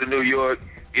you go to New York,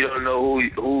 you don't know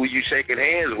who you shaking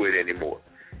hands with anymore.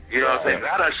 You know what I'm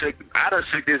saying? I done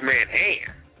shook this man's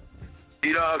hand.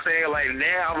 You know what I'm saying? Like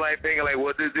now I'm like thinking like,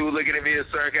 what this dude looking at me a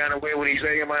certain kind of way when he's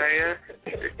shaking my hand?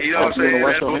 You know what I'm saying?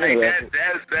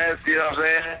 That's you know what I'm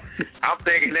saying? I'm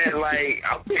thinking that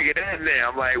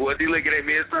now. I'm like, what he looking at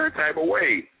me a certain type of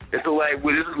way? It's like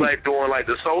this is like doing like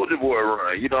the Soldier Boy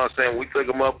run. You know what I'm saying? We took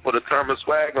him up for the term of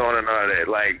swag on and all that.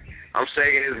 Like I'm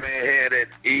shaking his man hand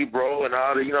at Ebro and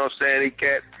all the, you know what I'm saying? He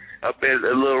kept up at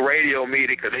a little radio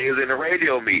meeting because he was in a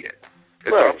radio meeting.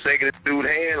 So I'm shaking this dude's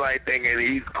hand like thinking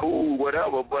he's cool,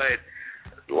 whatever, but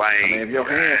like, I mean, if your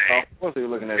hands off, what's he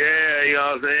looking at? Yeah, you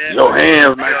know what I'm saying? Your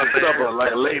hands might sit up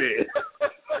like a lady.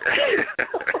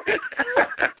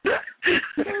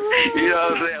 You know what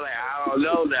I'm saying? Like, I don't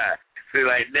know that. See,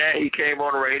 like that, he came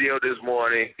on the radio this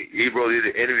morning. Ebro did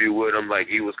an interview with him, like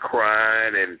he was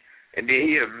crying, and then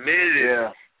he admitted.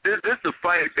 Yeah. This is the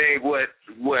funny thing.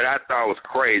 What I thought was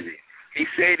crazy. He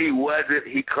said he wasn't.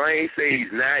 He claimed he's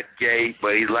not gay,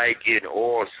 but he like getting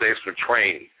oral sex for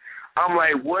training. I'm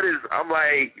like,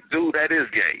 dude, that is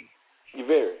gay. You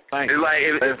very. It's like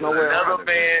if it's another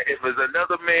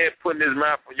man putting his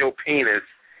mouth on your penis,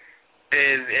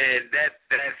 and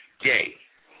that's gay.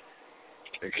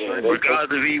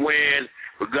 Regardless if he wearing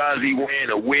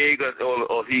a wig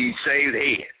or he shaved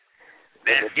head,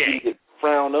 that's gay.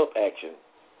 Frown up action.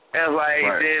 And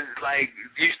then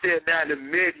you still not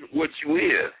admitting what you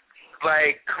is.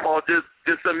 Like, come on, just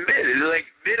admit it. Like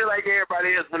admit it like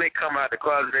everybody else when they come out the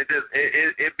closet.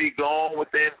 It be gone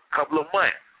within a couple of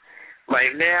months.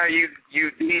 Like now you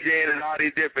DJing in all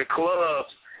these different clubs.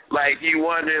 Like you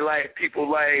wonder, like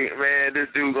people like, man, this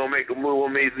dude gonna make a move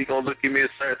on me. Is he gonna look at me a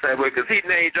certain type of way? Because he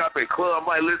name dropping club. I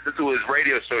might listen to his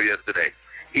radio show yesterday.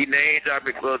 He name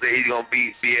dropping club that he's gonna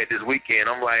be at this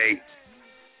weekend. I'm like,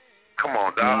 come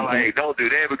on, dog. Like don't do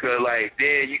that because like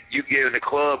then you giving the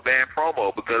club bad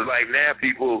promo because like now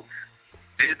people.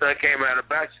 This done came out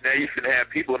about you. Now you should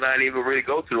have people not even really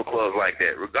go to the clubs like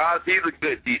that. Regardless, he's a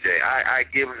good DJ. I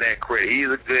give him that credit. He's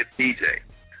a good DJ.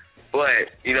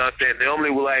 But, you know what I'm saying,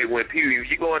 normally like when people,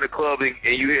 if you go in the club and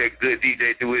you hear a good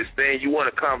DJ do his thing, you want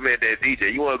to compliment that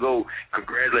DJ. You want to go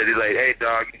congratulate him like, hey,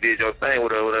 dog, you did your thing,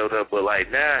 whatever. But,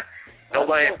 like, nah,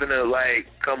 nobody's going to, like,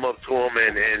 come up to him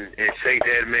and shake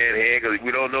that man's hand because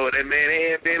we don't know what that man's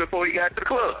hand been before he got to the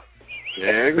club.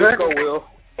 Yeah, exactly, Will.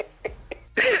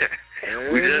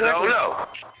 We just don't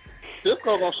know.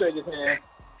 Cisco going to shake his hand.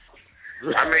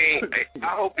 I mean,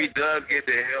 I hope he does get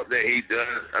the help that he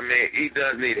does. I mean, he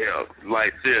does need help.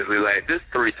 Like, seriously, like, this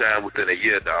 3 times within a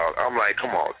year, dog. I'm like,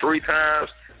 come on, 3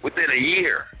 times within a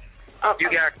year. You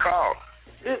got caught.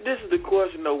 This is the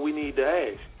question, though, we need to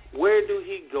ask. Where do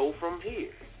he go from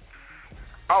here?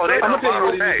 Oh, they done brought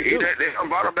him back. They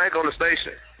brought him back on the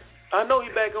station. I know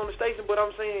he's back on the station, but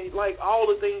I'm saying, like, all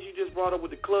the things you just brought up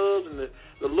with the clubs and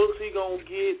the looks he going to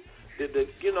get, I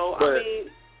mean...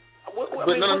 What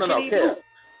no. Okay.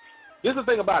 This is the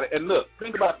thing about it. And look,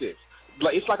 think about this.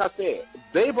 Like it's like I said,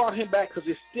 they brought him back because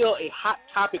it's still a hot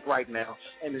topic right now,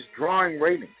 and it's drawing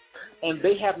ratings. And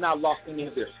they have not lost any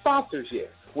of their sponsors yet.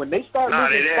 When they start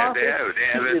losing sponsors, they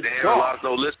haven't lost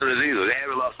no listeners either. They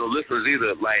haven't lost no listeners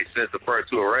either. Like since the first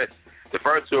 2 arrests,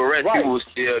 people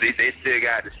still they still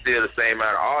got the same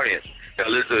amount of audience that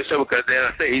listen to the show because they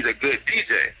say he's a good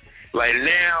DJ. Like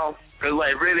now, because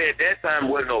like really at that time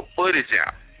there wasn't no footage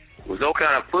out. There was no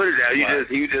kind of footage out.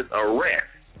 You just arrest.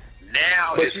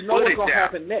 Now but it's you know what's going to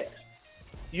happen next.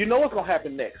 You know what's going to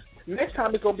happen next. Next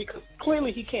time it's going to be, because clearly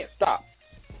he can't stop.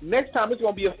 Next time it's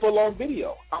going to be a full-on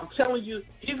video. I'm telling you,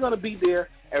 he's going to be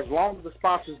there as long as the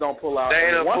sponsors don't pull out.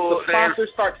 And once the sponsors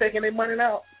start taking their money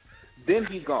out, then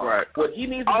he's gone. Right. What he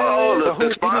needs to do the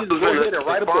sponsors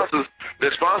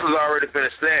already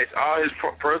finna snatch. All his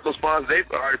personal sponsors, they've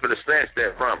already finna snatch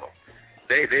that from him.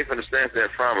 They finna snatch that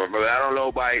from him, but I don't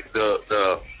know about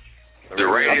the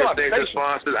radio station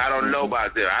sponsors. I don't know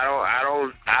about them. I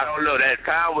don't know. That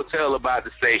time will tell about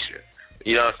the station.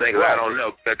 You know what I'm saying? Right. I don't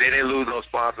know because they didn't lose those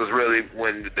sponsors really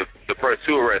when the first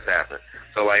 2 arrests happened.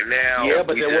 So like now,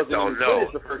 but there wasn't any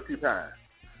footage the first 2 times.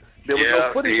 There was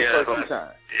no footage the first 2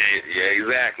 times. Yeah,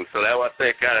 exactly. So that's why I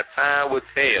say kind of time will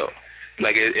tell.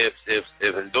 Like if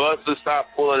endorsers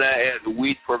start pulling out as the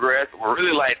week progresses, or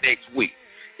really like next week.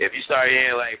 If you start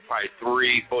hearing like probably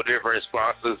 3-4 different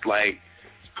sponsors like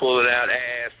pulling out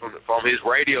ads from his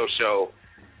radio show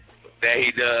that he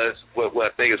does, what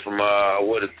I think is from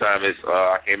what the time is,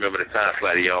 I can't remember the time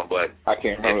slot he on, but I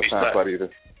can't remember the time slot either.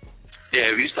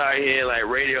 Yeah, if you start hearing like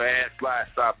radio ad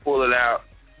slots start pulling out,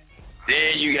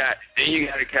 then you got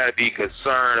to kind of be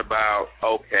concerned about,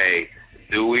 okay,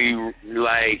 do we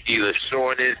like either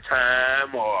shorten his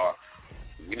time or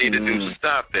we need to do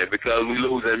something because we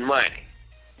losing money.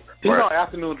 He's on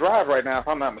afternoon drive right now, if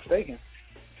I'm not mistaken.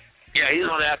 Yeah, he's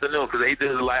on the afternoon because he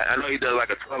does I know he does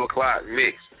like a 12 o'clock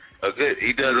mix.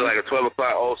 He does like a 12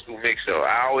 o'clock old school mix show.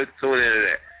 I always tune into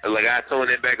that. Like I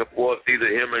tune in back and forth, either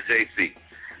him or JC.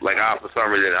 Like for some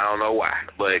reason, I don't know why,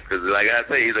 but because like I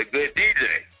say, he's a good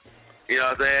DJ. You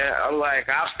know what I'm saying? I'm like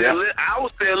I was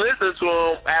still listening to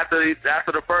him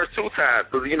after the first 2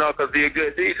 times because because he's a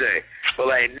good DJ. But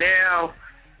like now,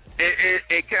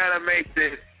 it kind of makes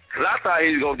it. Because I thought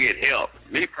he was going to get help.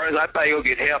 Me personally, I thought he was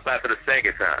going to get help after the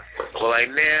second time. But, like,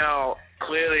 now,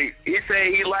 clearly, he said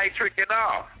he like tricking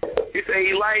off. He said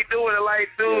he like doing it.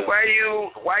 Like, dude, why you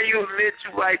admit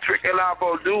you like tricking off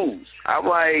on dudes? I'm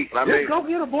like, just go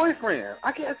get a boyfriend.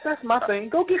 I guess that's my thing.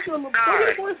 Go get you a little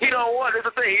boyfriend. He don't want, that's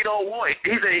the thing, he don't want it.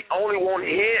 He said he only wants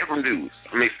head from dudes.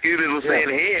 I mean, excuse me for saying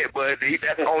head, but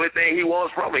that's the only thing he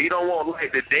wants from it. He don't want,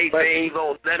 like, the date thing. He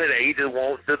don't want none of that. He just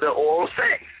wants the oral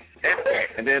sex.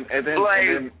 And then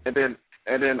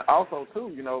also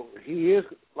too, he is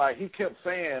like he kept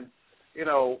saying,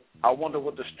 I wonder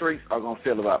what the streets are gonna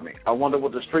feel about me. I wonder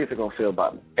what the streets are gonna feel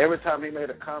about me. Every time he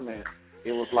made a comment,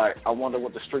 it was like, I wonder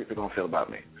what the streets are gonna feel about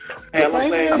me. And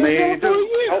I'm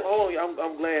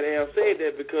glad Al said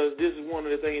that because this is one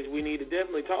of the things we need to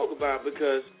definitely talk about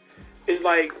because it's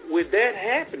like with that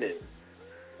happening,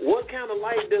 what kind of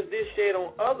light does this shed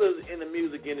on others in the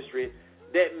music industry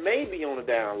that may be on the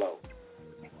down low?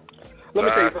 Let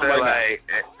me tell you something right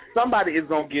now. Somebody is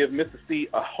going to give Mr. Cee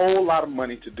a whole lot of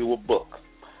money to do a book.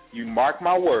 You mark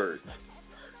my words.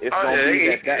 It's gonna be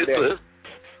that goddamn.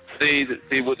 See,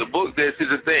 with the book, this is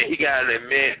the thing. He got to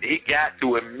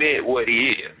admit what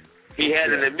he is. He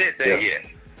hasn't admit that yet.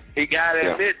 He got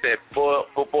to admit that before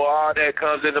all that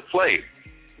comes into play.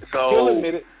 So he'll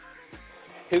admit it.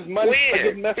 His money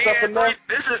is messed up enough.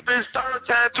 This is his third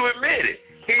time to admit it.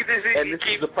 This is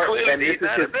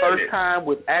his first time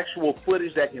with actual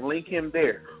footage that can link him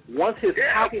there. Once his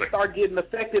pockets start getting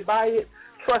affected by it,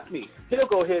 trust me, he'll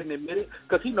go ahead and admit it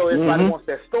because he knows everybody wants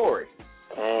that story.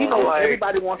 He knows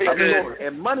everybody wants that story,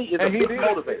 and money is a big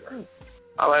motivator.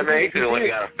 Man, he could have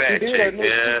got a fat chick,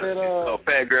 man.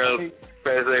 Fat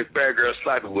girl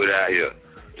sloppy with out here.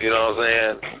 You know what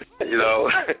I'm saying? You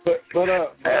know, I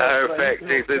heard fat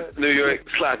chicks in New York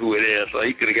sloppy with him, so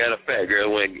he could have got a fat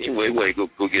girl when he went go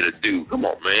get a dude. Come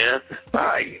on, man.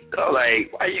 Why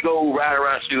you go ride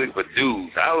around shooting for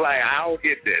dudes? I don't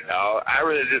get that, dog. I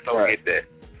really just don't get that.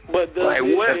 But what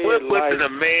puts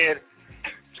a man?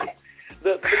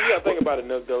 You gotta think about it,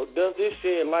 though. Does this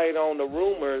shed light on the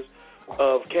rumors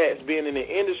of cats being in the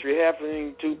industry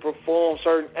having to perform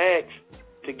certain acts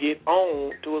to get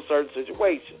on to a certain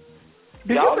situation?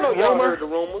 Y'all heard the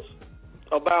rumors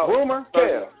about rumor.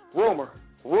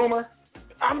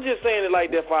 I'm just saying it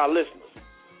like that for our listeners.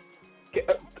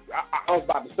 I was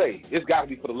about to say it's got to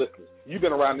be for the listeners. You've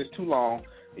been around this too long,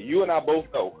 and you and I both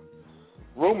know.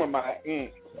 Rumor might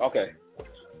okay.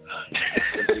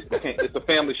 It's a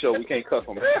family show. We can't cuss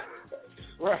on it.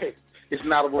 Right. It's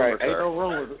not a rumor. Right.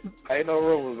 Ain't no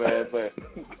rumors, man. But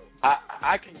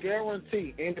I can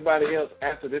guarantee anybody else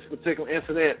after this particular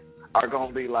incident are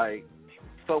gonna be like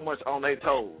so much on their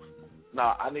toes.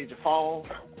 Nah, I need your phone.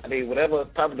 I need whatever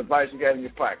type of device you got in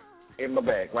your pocket, in my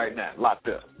bag right now, locked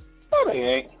up. No, they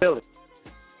ain't. Really?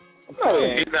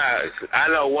 He's not. I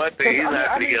know one thing. He's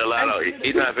not going to get a lot of.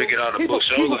 He's not going to get all the book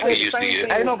shows like he used to get.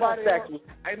 Ain't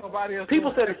nobody else.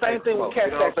 People said the same thing with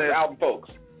Cat Stacks album folks.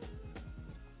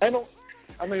 I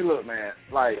mean, look, man.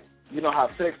 Like, you know how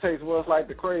sex tapes was like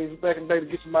the craze back in the day to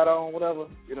get somebody on,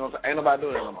 whatever. You know what I'm saying? Ain't nobody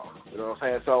doing it no more. You know what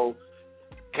I'm saying? So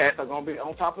cats are gonna be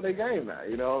on top of their game now.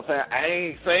 You know what I'm saying? I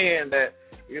ain't saying that.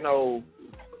 You know,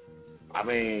 I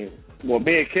mean, well,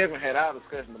 me and Kevin had our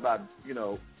discussion about, you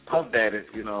know, Puff Daddy,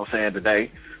 you know what I'm saying,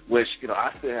 today, which, you know,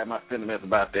 I still have my sentiments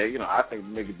about that. You know, I think the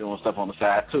nigga doing stuff on the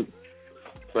side, too.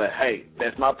 But, hey,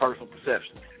 that's my personal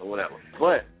perception or whatever.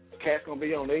 But cats going to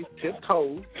be on their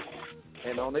tiptoes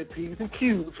and on their P's and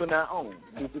Q's from now on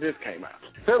after this came out.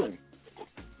 Feeling.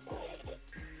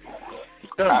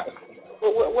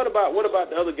 What about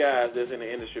the other guys that's in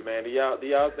the industry, man? Do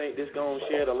y'all think this going to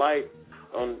shed a light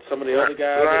on some of the other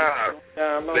guys?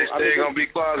 They still going to be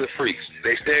closet freaks.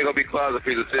 They still going to be closet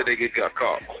freaks until they get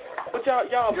caught. But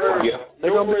y'all heard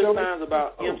numerous times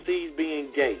about MCs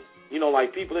being gay. You know,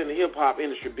 like people in the hip-hop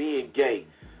industry being gay.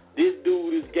 This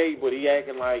dude is gay, but he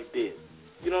acting like this.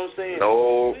 You know what I'm saying?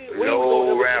 No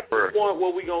rapper. Point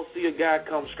where we going to see a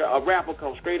rapper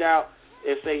come straight out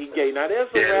and say he's gay. Now,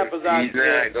 there's some rappers out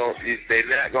there. They're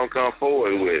not going to come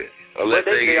forward with it. But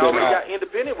they already got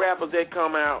independent rappers that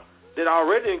come out that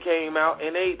already came out,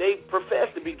 and they profess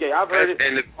to be gay. I've heard it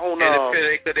on...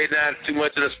 Because they're not too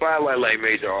much in the spotlight like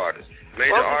major artists.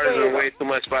 Major artists are way too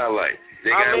much spotlight.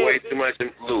 They got way too much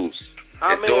to lose.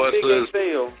 Our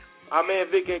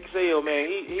man Vic Excel, man,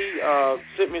 he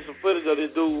sent me some footage of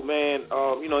this dude, man.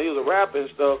 You know, he was a rapper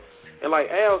and stuff. And like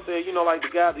Al said, you know, like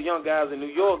the young guys in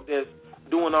New York that's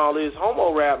doing all this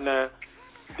homo rap now,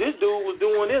 this dude was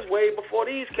doing this way before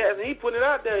these cats, and he put it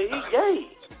out there. He's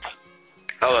gay.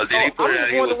 Oh, did he put it out?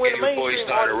 He was gay before he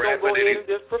started rapping.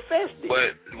 Just professed it.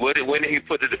 But when did he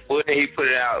put it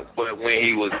out? But when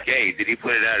he was gay, did he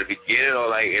put it out at the beginning or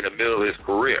like in the middle of his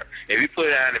career? If he put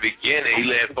it out in the beginning, he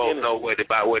let folks know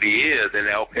about what he is, and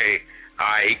okay, all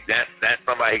right, that's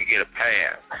somebody who can get a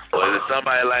pass. Or is it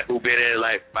somebody like who been in it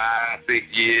like 5-6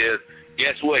 years?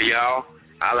 Guess what, y'all?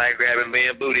 I like grabbing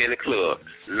man booty in the club.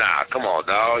 Nah, come on,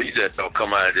 dog. You just don't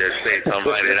come out and just say something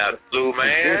like that out the blue,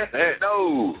 man.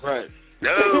 No. Right.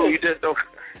 No, you just don't.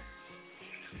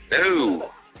 No.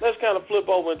 Let's kind of flip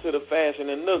over into the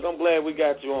fashion. And look, I'm glad we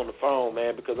got you on the phone,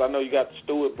 man, because I know you got the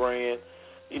Stewart brand.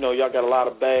 You know, y'all got a lot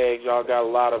of bags. Y'all got a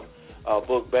lot of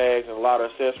book bags and a lot of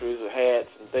accessories and hats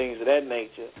and things of that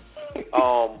nature.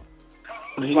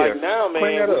 Like now,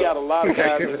 man, we got a lot of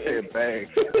guys. Bags.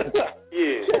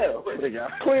 Yeah.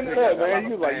 Clean it up, man.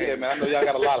 You was like, yeah, man, I know y'all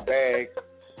got a lot of bags.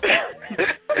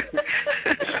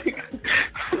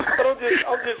 But I'm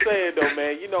just saying though,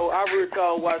 man. You know, I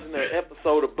recall watching an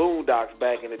episode of Boondocks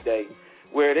back in the day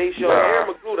where they showed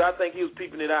Aaron McGruder. I think he was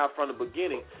peeping it out from the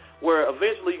beginning, where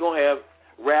eventually you're gonna have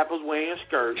rappers wearing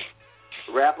skirts,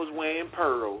 rappers wearing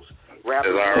pearls,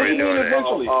 rappers wearing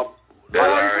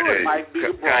Might be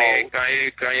the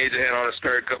Kanye just had on a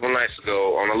skirt a couple nights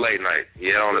ago on a late night.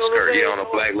 He had on a skirt. He had on a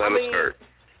black leather skirt.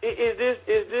 Is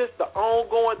this the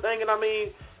ongoing thing? And I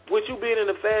mean, with you being in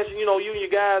the fashion, you and your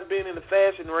guys being in the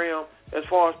fashion realm, as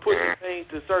far as pushing things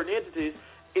to certain entities,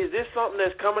 is this something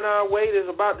that's coming our way that's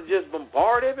about to just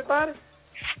bombard everybody?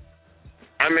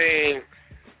 I mean,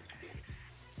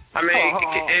 as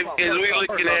we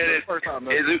looking at it, first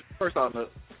on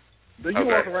the. Do you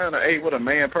walk around with a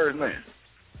man purse, man?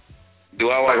 Do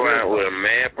I walk around with a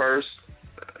man purse?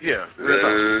 Yeah.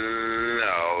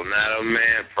 No, not a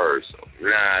man purse.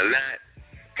 Nah, not.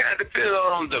 Kind of depends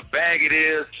on the bag it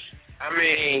is. I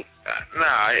mean,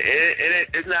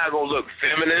 it's not gonna look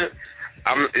feminine.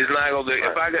 It's not gonna look.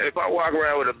 If I walk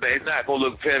around with a bag, it's not gonna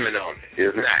look feminine on me.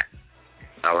 It's not.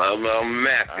 I'm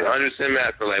masculine, 100%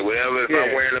 masculine. Like whatever. If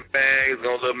I'm wearing a bag, it's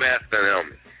gonna look masculine on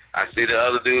me. I see the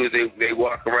other dudes. They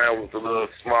walk around with a little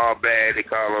small bag. They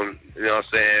call them, you know what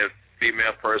I'm saying,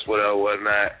 female purse, whatever,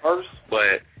 whatnot. Purse.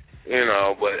 But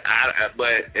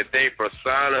if they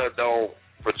persona don't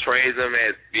portray them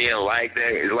as being like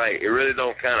that, it's like it really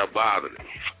don't kind of bother me.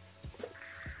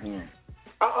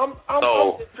 I'm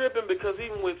just tripping because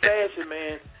even with fashion,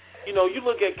 man, you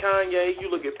look at Kanye, you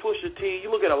look at Pusha T,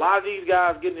 you look at a lot of these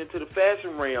guys getting into the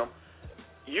fashion realm.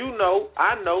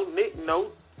 I know, Nick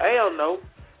know, Al know,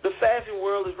 the fashion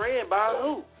world is ran by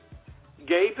who?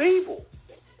 Gay people.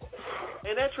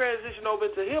 And that transition over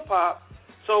into hip-hop.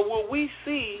 So will we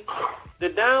see the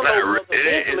download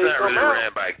it's not really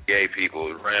ran by gay people.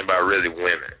 It's ran by really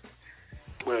women.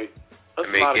 Right. I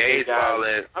mean, gays fall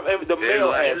in. The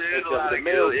male it is a lot of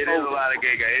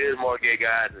gay guys. It is more gay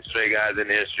guys and straight guys in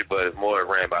the industry, but it's more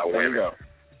ran by women.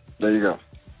 There you go.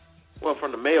 Well,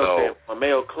 from the male standpoint,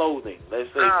 male clothing, let's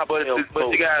say. But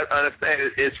you gotta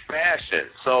understand, it's fashion.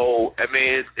 So I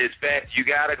mean, it's fashion. You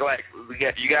gotta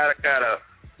kind of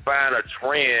find a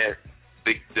trend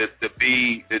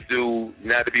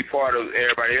not to be part of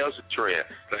everybody else's trend.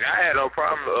 Like I had no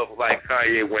problem of like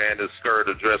Kanye wearing the skirt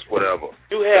or dress, whatever.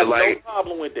 You have no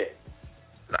problem with that.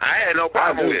 I had no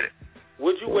problem with it.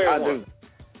 Would you wear one?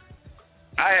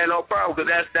 I had no problem because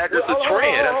that's just a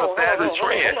trend. That's a fabulous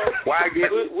trend. Why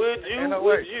get? Would you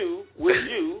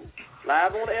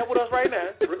live on the air with us right now?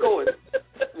 Record.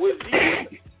 Would you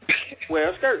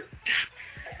wear a skirt?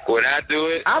 Would I do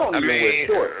it? I don't even wear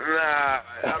shorts.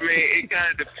 Nah, I mean it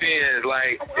kind of depends.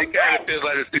 Like it kind of depends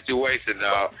like the situation,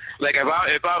 dog. Like if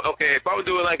I'm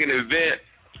doing like an event,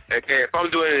 if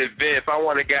I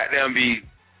want to be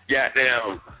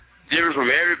different from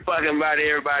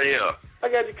everybody else. I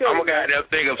got you covered. I'm gonna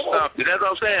think of something. That's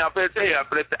what I'm saying. I'm gonna tell you.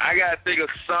 I gotta think of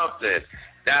something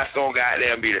that's gonna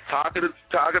be the talk of the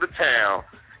town.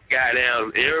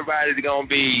 Goddamn, everybody's gonna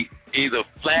be either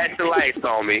flashing lights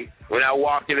on me when I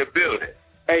walk in the building.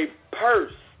 A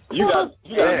purse. You got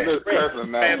this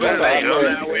person now. I'm not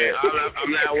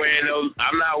wearing no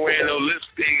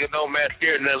lipstick or no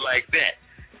mascara, nothing like that.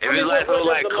 If it's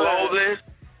like clothing.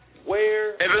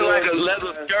 Where if it's like a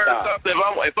leather skirt or something,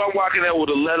 if I'm walking there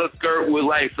with a leather skirt with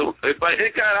like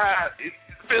it kind of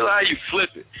depends how you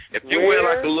flip it. If you wear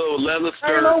like a little leather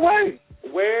skirt,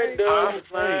 where does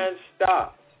the line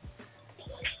stop?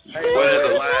 Where does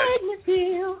the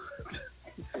line?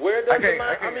 Where does the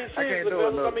line? I mean,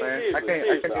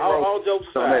 seriously, all jokes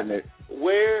aside,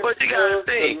 where does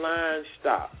the line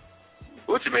stop?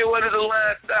 What you mean? Where does the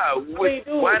line stop? Why not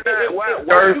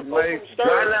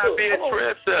be a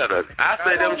trendsetter? I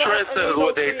say them trendsetters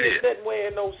what they did. They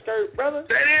wearing no skirt, brother.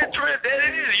 They didn't trend.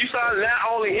 You saw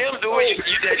not only him do it.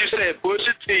 You said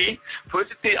Pusha T,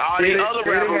 all these other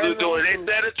rappers do it. They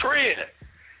set a trend.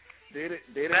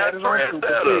 That's a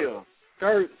trendsetter.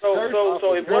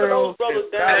 So if one of those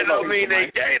brothers that don't mean they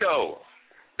gay though.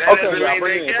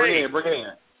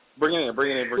 Bring it in.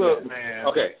 Look, man.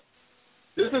 Okay.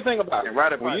 This is the thing about it.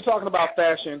 When you're talking about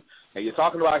fashion and you're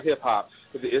talking about hip-hop,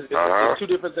 it's two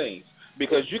different things.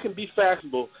 Because you can be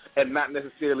fashionable and not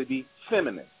necessarily be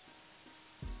feminine.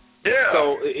 Yeah.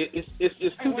 So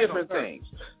it's two different things.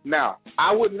 Now,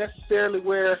 I wouldn't necessarily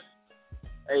wear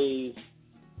a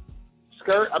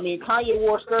skirt. I mean, Kanye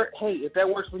wore a skirt. Hey, if that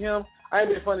works for him, I ain't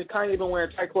been funny. Kanye been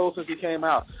wearing tight clothes since he came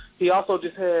out. He also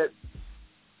just had,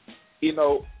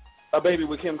 a baby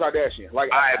with Kim Kardashian.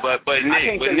 Like, all right, but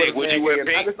Nick, would you wear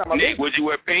pink? Nick, would you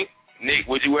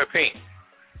wear pink?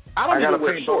 I don't even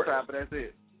wear shorts. But that's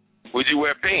it. Would you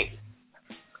wear pink?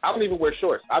 I don't even wear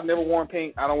shorts. I've never worn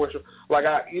pink. I don't wear shorts.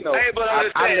 Hey, but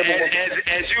I'm saying,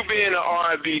 as you being an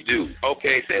R&B dude,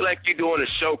 okay, say like you're doing a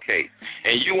showcase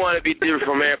and you want to be different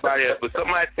from everybody else, but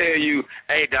somebody tell you,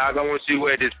 hey, dog, I want you to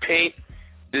wear this pink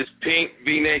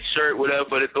V-neck shirt,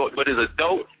 whatever, but it's a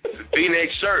dope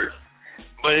V-neck shirt.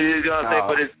 But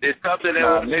it's something that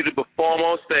wants you to perform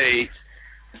on stage.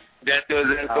 That's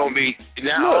gonna be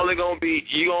only gonna be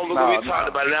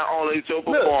talking about not only your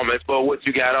performance, but what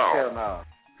you got on. Hell no.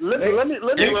 Let me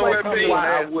explain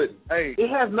why I wouldn't. Hey,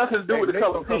 it has nothing to do with the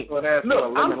color pink. Look,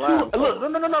 hold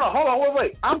on,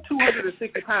 wait. I'm 260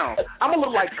 pounds. I'm gonna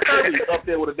look like Kirby up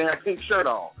there with a damn pink shirt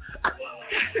on. That's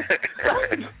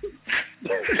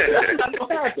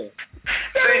what happened.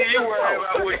 See, you worry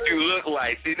about what you look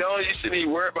like. See, no, you shouldn't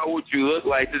even worry about what you look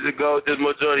like. This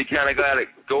majority kind of gotta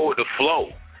go with the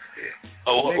flow.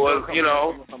 Or you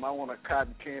know. I want a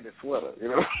cotton candy sweater.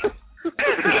 You know.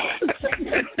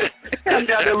 I'm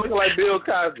out there looking like Bill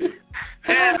Cosby.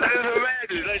 Yeah,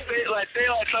 imagine. Say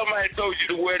somebody told you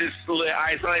to wear this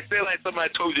ice. Say somebody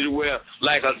told you to wear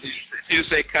you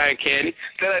say cotton candy.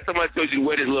 Say somebody told you to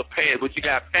wear this little pants, but you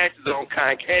got patches on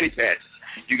cotton candy patches.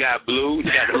 You got blue, you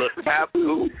got a little top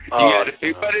blue. But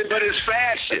it's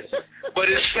fashion. But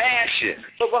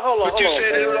hold on. But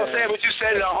you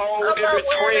said a whole different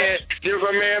trend, different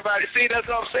from everybody. See, that's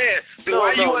what I'm saying. So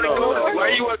why you want to go to an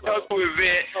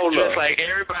event just like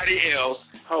everybody else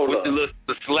with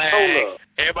the swag?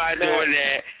 Everybody doing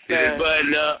that. This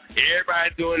button up.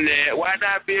 Everybody doing that. Why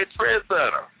not be a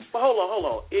trendsetter? But hold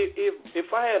on. If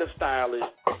I had a stylist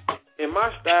and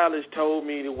my stylist told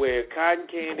me to wear cotton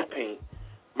candy pink,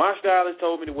 my stylist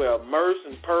told me to wear merce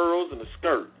and pearls and a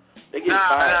skirt. They get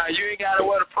Nah, you ain't got to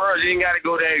wear the pearls. You ain't got to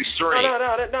go that extreme.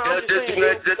 No.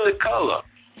 Just the color.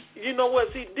 You know what?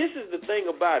 See, this is the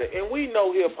thing about it. And we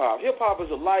know hip-hop. Hip-hop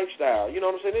is a lifestyle. You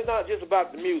know what I'm saying? It's not just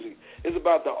about the music. It's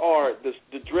about the art, the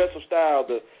dress of style,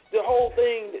 the whole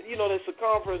thing, the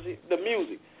circumference, the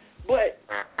music. But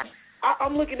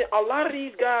I'm looking at a lot of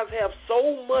these guys have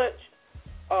so much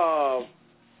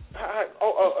what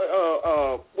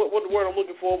the word I'm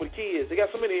looking for over the kids? They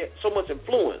got so much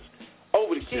influence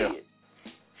over the kids. Yeah.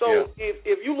 So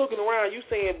if you looking around, you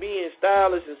saying being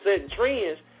stylish and setting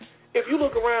trends. If you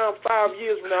look around 5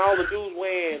 years from now, all the dudes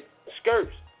wearing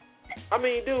skirts. I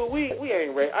mean, dude, we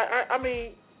ain't ready. I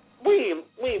mean, we ain't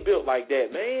built like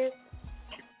that, man.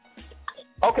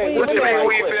 Okay, what you mean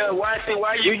we built? Why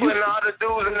you putting all the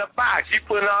dudes in the box? You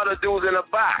putting all the dudes in the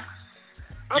box.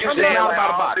 You saying all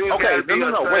about the box. Okay,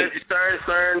 wait.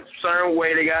 Certain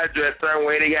way they gotta dress, certain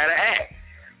way they gotta act.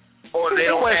 Or they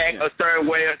don't act a certain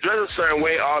way or dress a certain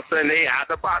way, all of a sudden they out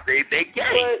the box. They gay.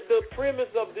 But the premise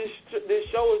of this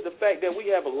show is the fact that we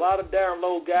have a lot of down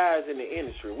low guys in the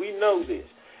industry. We know this.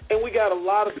 And we got a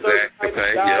lot of certain type of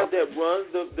guys that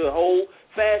runs the whole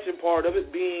fashion part of it,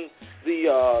 being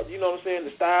the you know what I'm saying,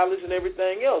 the stylist and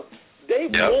everything else. They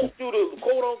want you to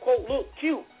quote unquote look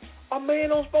cute. A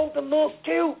man ain't supposed to look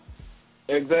cute.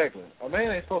 Exactly. A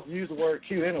man ain't supposed to use the word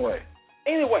cute anyway.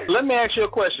 Let me ask you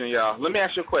a question, y'all.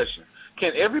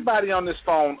 Can everybody on this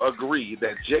phone agree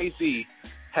that Jay-Z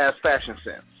has fashion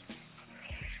sense?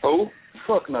 Who?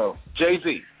 Fuck no.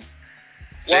 Jay-Z.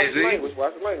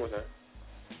 Watch the language, huh?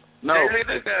 No.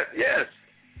 Yes.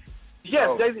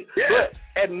 Yes, Jay-Z. Yes. But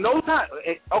at no time.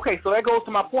 Okay, so that goes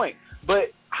to my point.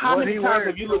 But how many times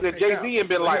have you looked at Jay-Z and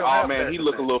been like, oh, man, he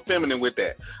look a little feminine with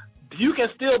that? You can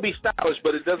still be stylish,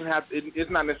 but it doesn't have.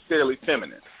 It's not necessarily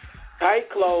feminine. Tight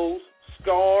clothes,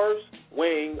 scarves,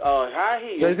 wearing high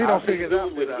heels. Jay-Z don't figure it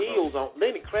out with heels on.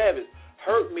 Lenny Kravitz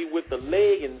hurt me with the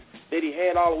leggings that he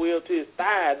had all the way up to his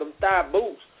thigh, them thigh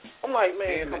boots. I'm like,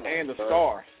 man, and the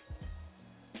scarf.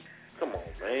 Come on,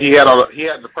 man. He had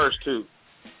the first two.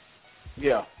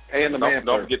 Yeah. And the man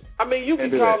don't forget. I mean, you can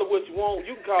call it what you want.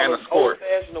 You can call it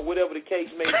old-fashioned or whatever the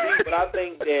case may be, but I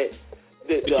think that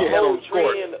the whole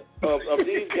trend of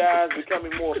these guys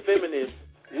becoming more feminine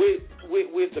with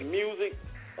the music,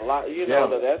 a lot,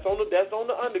 that's on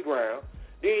the underground.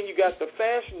 Then you got the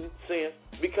fashion sense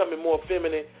becoming more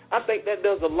feminine. I think that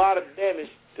does a lot of damage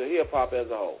to hip-hop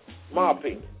as a whole. My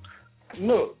opinion.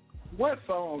 Look, what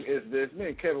song is this? Me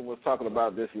and Kevin was talking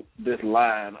about this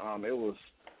line. It was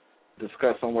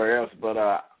discussed somewhere else, but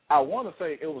I want to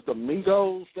say it was the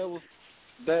Migos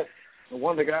that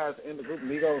one of the guys in the group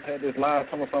Migos had this line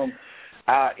coming from,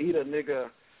 I eat a nigga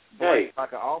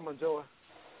like an almond joy.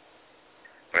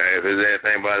 Man, if there's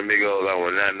anything about the Migos, I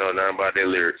will not know nothing about their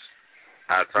lyrics.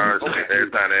 I turn to it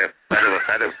every time they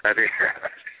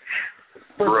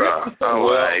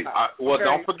Well,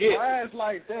 don't forget. Lines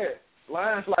like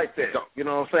that. You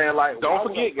know what I'm saying? Like, don't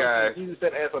forget, guys. Use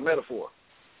that as a metaphor.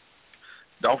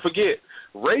 Don't forget,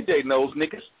 Ray J knows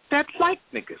niggas that like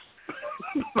niggas.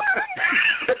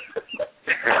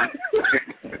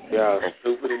 Y'all are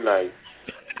stupid and nice.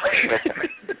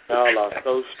 Y'all are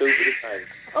so stupid and nice.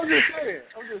 I'm just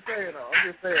saying though,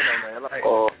 man. Like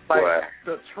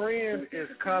the trend is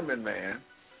coming, man.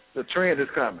 the trend is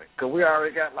coming. Because we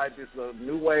already got like this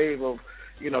new wave of,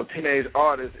 teenage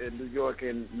artists in New York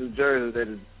and New Jersey that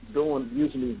is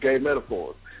using these gay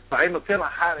metaphors. So ain't no telling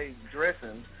how they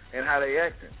dressing and how they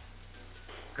acting.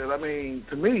 Because, I mean,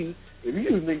 to me, if you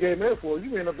use the gay metaphors,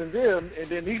 you end up in jail,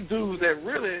 and then these dudes that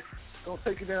really gonna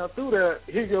take you down through there,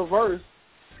 hear your verse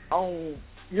on,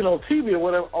 TV or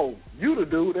whatever. Oh, you the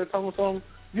dude that's talking something,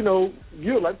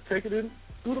 you like to take it in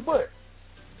through the butt.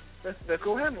 Let's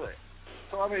go handle it.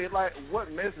 So, I mean, like,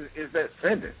 what message is that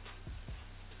sending?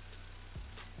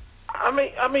 I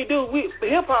mean, dude,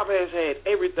 hip-hop has had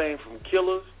everything from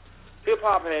killers.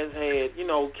 Hip-hop has had,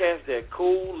 cats that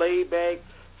cool, laid back.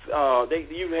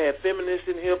 You've had feminists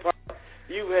in hip-hop.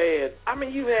 You've had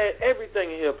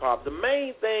everything in hip-hop. The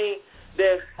main thing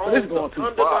that's on the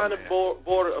underlying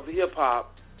border of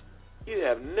hip-hop, you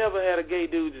have never had a gay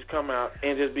dude just come out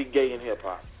and just be gay in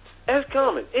hip-hop. That's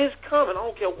coming. It's coming. I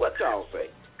don't care what y'all say.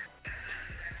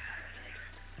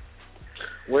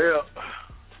 Well,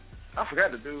 I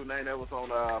forgot the dude's name that was on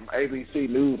ABC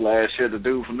News last year, the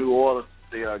dude from New Orleans,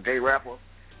 the gay rapper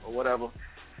or whatever.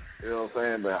 You know what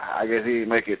I'm saying? But I guess he didn't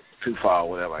make it too far or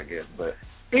whatever, I guess. But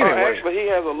anyway. Actually, he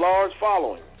has a large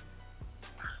following.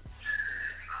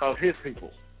 Of his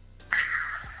people.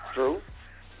 True.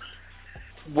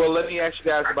 Well, let me ask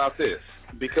you guys about this.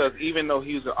 Because even though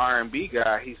he was an R&B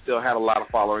guy, he still had a lot of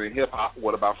following in hip-hop.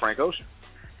 What about Frank Ocean?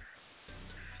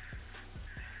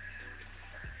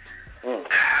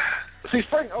 See,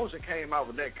 Frank Ocean came out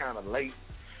with that kind of late,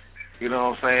 you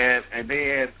know what I'm saying? And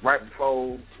then right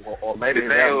before, or maybe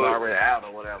that was already out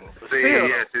or whatever. The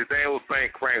thing with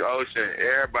Frank Ocean,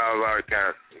 everybody was already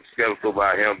kind of skeptical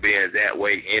about him being that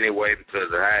way anyway because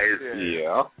of how his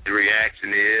reaction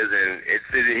is. And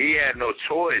he had no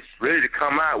choice really to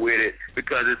come out with it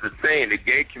because it's the thing. The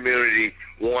gay community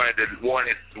wanted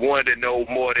to know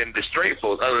more than the straight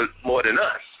folks, more than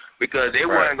us. Because they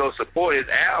weren't going to support his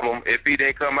album if he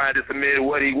didn't come out and admit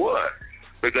what he was.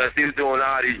 Because he was doing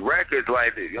all these records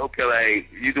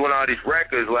you doing all these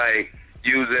records like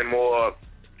using more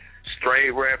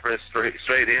straight reference, straight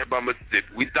hip-hop.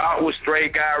 We thought it was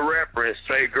straight guy reference,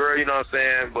 straight girl, you know what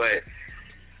I'm saying? But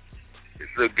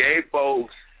the gay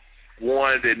folks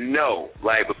wanted to know.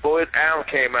 Like, before his album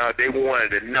came out, they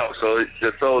wanted to know. So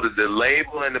the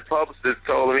label and the publicist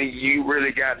told me, you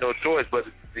really got no choice but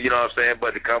you know what I'm saying,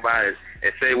 but to come out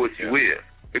and say what you will.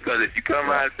 Because if you come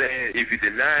out saying, if you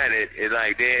deny it, it's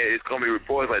like, then it's going to be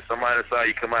reports like somebody saw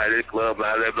you come out of this club,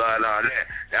 blah, blah, blah, and all that.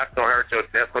 That's going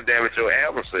to damage your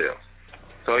album sales.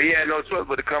 So he had no choice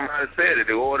but to come out and say it.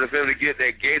 In order for him to get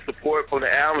that gay support from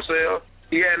the album sales,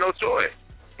 he had no choice.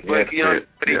 But, but he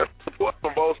got support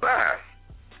from both sides.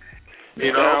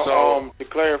 To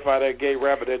clarify that gay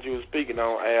rapper that you were speaking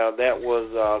on, Al, that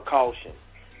was Caution.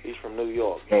 He's from New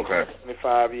York. Okay.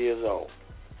 25 years old.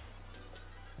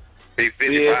 He's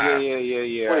 55.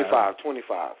 Yeah.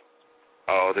 25.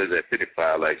 Oh, there's that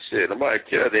 55. Like, shit, nobody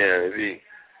cares then if he,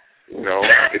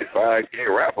 55 gay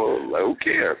rapper. Like, who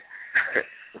cares?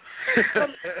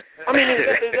 I mean,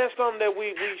 is that something that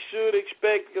we should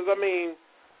expect? Because, I mean,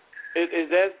 is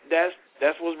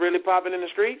that's what's really popping in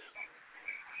the streets?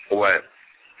 What?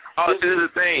 Oh, this is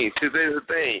the thing.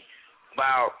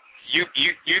 About you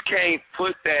can't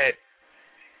put that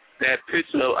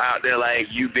picture out there like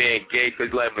you being gay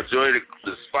because like majority of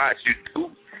the spots you do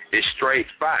is straight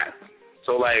spots.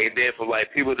 So like and then for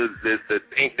like people to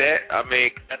think that, I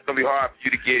mean that's gonna be hard for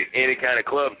you to get any kind of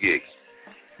club gigs.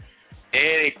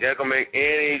 That's gonna make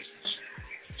any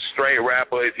straight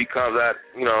rapper if he comes out,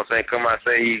 you know what I'm saying, come out and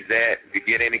say he's that to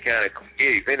get any kind of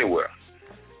gigs anywhere.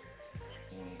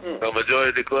 So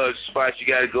majority of the club spots you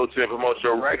got to go to and promote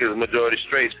your records, majority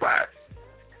straight spots.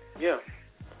 Yeah.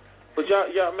 But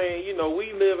y'all, man, we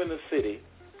live in a city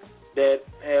that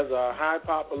has a high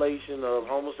population of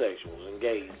homosexuals and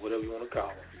gays, whatever you want to call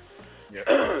them.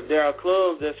 Yeah. There are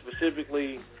clubs that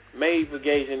specifically made for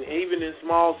gays, and even in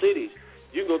small cities,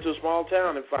 you can go to a small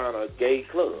town and find a gay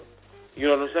club.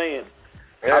 You know what I'm saying?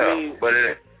 Yeah, but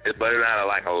it's not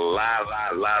like a lot of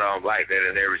them like that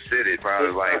in every city.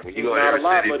 Probably like when you go to every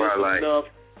city, probably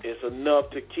it's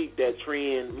enough to keep that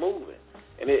trend moving.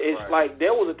 And it's like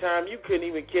there was a time you couldn't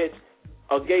even catch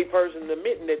a gay person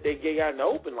admitting that they gay out in the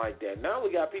open like that. Now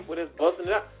we got people that's busting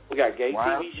it out. We got gay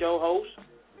TV show hosts.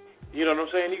 You know what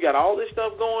I'm saying? You got all this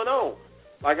stuff going on.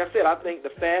 Like I said, I think the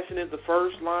fashion is the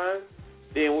first line.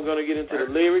 Then we're going to get into the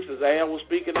lyrics, as Al was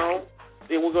speaking on.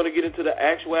 Then we're going to get into the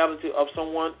actuality of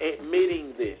someone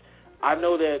admitting this. I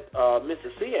know that Mr.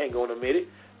 Cee ain't going to admit it,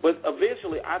 but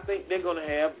eventually I think they're going to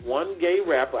have one gay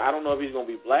rapper. I don't know if he's going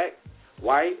to be black,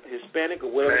 white, Hispanic,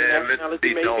 or whatever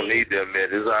nationality he don't need to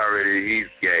admit. It's already, he's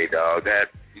gay, dog.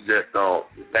 That, you just don't.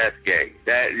 That's gay.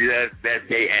 That's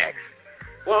gay acts.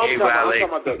 Well, I'm talking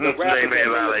about the rappers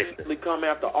violation. that come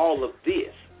after all of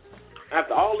this.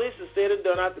 After all this is said and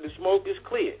done, after the smoke is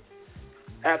cleared,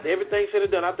 after everything's said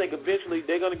and done, I think eventually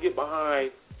they're going to get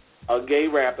behind a gay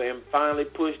rapper and finally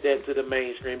push that to the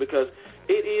mainstream, because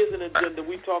it is an agenda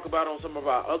we talk about on some of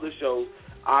our other shows.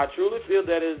 I truly feel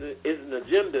that is an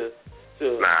agenda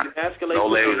to escalate. No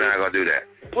label's not going to do that.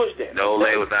 Push that. No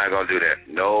label's not going to do that.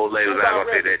 No label's not going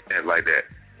to take that chance like that.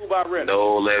 Who about rap?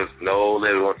 No label's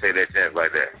going to take that chance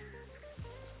like that.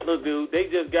 Look, dude, they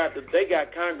got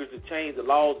Congress to change the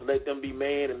laws to let them be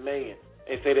man and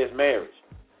say that's marriage.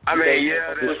 I mean,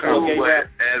 yeah, that's cool, but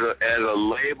as a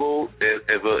label,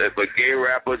 if a gay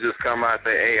rapper just come out and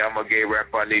say, hey, I'm a gay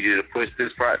rapper, I need you to push this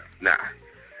product, nah.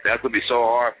 That would be so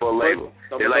hard for a label.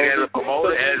 Like as a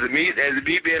promoter, as me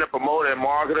being a promoter and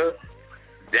marketer,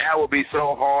 that would be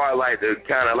so hard, like to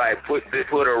kind of like put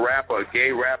a rapper, a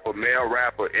gay rapper, male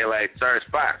rapper in like certain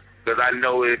spots. Because I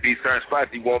know it'd be certain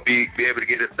spots you won't be able to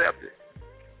get accepted.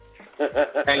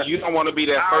 And you don't want to be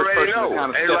that first person to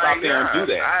kind of step out there and do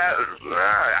that.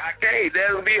 I can't.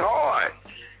 That would be hard.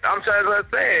 I'm trying to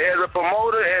say, as a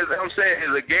promoter, as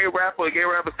a gay rapper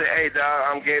say, hey,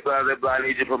 dog, I'm gay, blah, blah, blah, I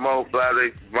need you to promote, blah,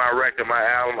 blah, my record, my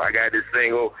album, I got this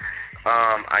single,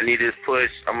 I need this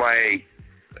push. I'm like,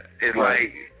 it's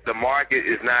like the market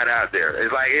is not out there. It's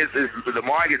like the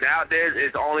market's out there.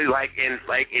 It's only like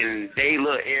in they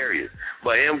little areas.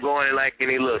 But him going in like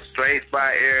any little straight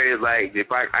spot areas, like if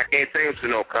I can't take him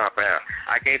to no compound.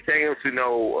 I can't take him to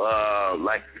no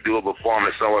like do a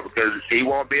performance somewhere because he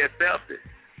won't be accepted.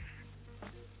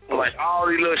 Like all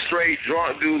these little straight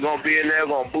drunk dudes gonna be in there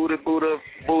gonna boot up,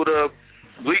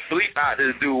 bleep out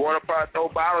this dude. Wanna probably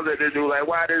throw bottles at this dude. Like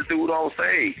why this dude on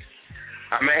stage?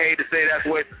 I mean, I hate to say that's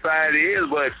what society is,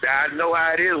 but I know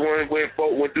how it is when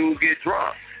dudes get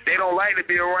drunk. They don't like to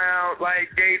be around like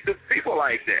gay people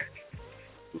like that.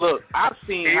 Look, I've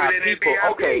seen how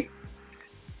people. Okay,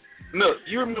 look,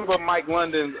 you remember Mike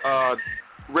London's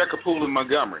record pool in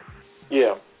Montgomery?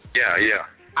 Yeah.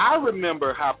 I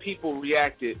remember how people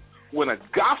reacted when a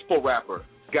gospel rapper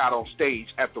got on stage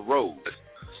at the Rose.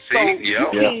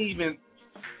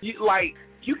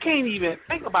 You can't even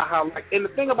think about how, like, and the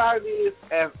thing about it is,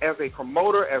 as a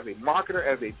promoter, as a marketer,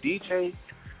 as a DJ,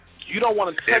 you don't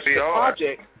want to touch the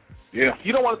project. Yeah.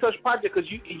 You don't want to touch the project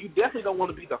because you definitely don't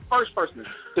want to be the first person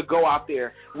to go out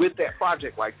there with that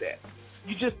project like that.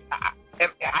 You just, I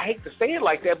hate to say it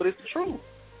like that, but it's the truth.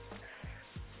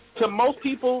 To most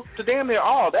people, to damn near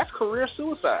all, that's career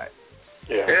suicide.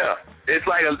 Yeah. It's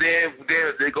like then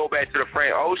they go back to the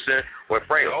Frank Ocean. When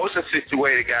Frank Ocean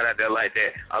situated got out there like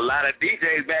that, a lot of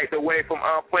DJs backed away from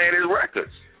playing his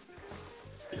records.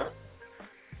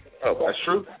 Oh, that's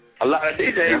true. A lot of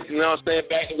DJs, you know what I'm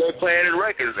saying, back away playing his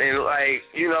records. And, like,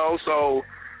 you know, so,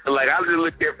 like, I just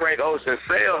looked at Frank Ocean's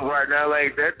sales right now.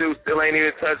 Like, that dude still ain't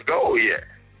even touched gold yet.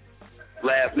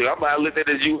 Last week, I looked at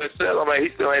his U.S. sales. I'm like, he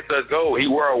still ain't touched gold. He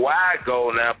worldwide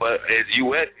gold now, but his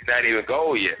U.S. is not even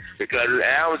gold yet because his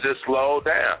album just slowed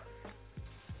down.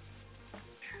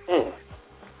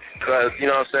 Because, you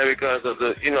know what I'm saying, because of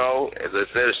the, you know, as I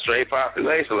said, a straight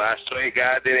population. A lot of straight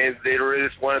guys didn't really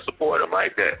just want to support him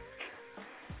like that.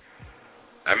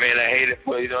 I mean, I hate it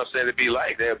for, you know what I'm saying, to be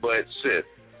like that, but shit.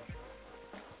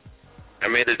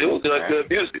 I mean, the dude does good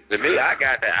music. To me, I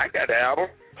got the album.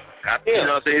 You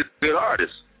know what I'm saying? He's a good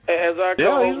artist. As our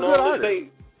co-host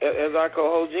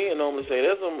Jen normally say,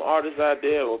 there's some artists out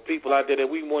there or people out there that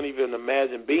we won't even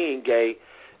imagine being gay,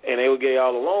 and they were gay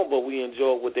all along, but we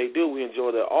enjoy what they do. We enjoy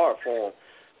their art form.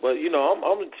 But, you know, I'm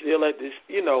still at this,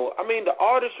 you know, I mean, the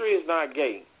artistry is not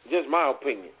gay. Just my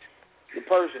opinion. The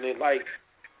person is like,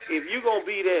 if you're going to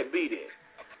be that, be that.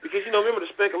 Because, you know, remember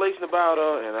the speculation about,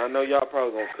 and I know y'all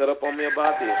probably going to cut up on me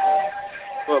about this,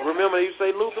 but remember you say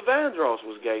Luther Vandross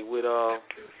was gay with,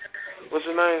 what's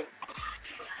his name?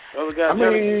 Other guy.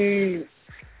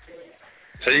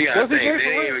 So you got to think,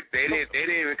 they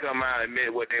didn't even come out and admit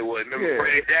what they was. Remember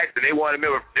Freddie Jackson? They wanted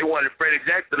Freddie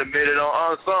Jackson to admit it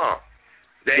on Unsung.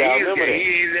 That he was gay.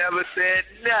 He never said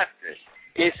nothing.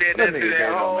 He said that through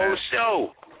that whole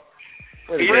show.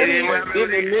 He didn't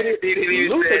admit it. He didn't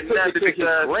even say nothing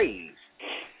because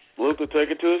Luther took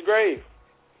it to his grave.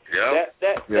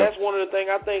 Yep. That's one of the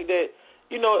things I think that,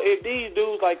 you know, if these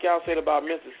dudes like y'all said about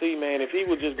Mr. Cee, man, if he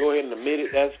would just go ahead and admit it,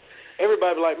 that's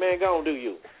everybody be like, man, go on do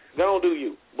you.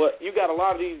 But you got a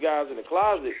lot of these guys in the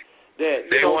closet that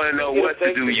they want to know what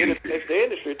to do you. It affects the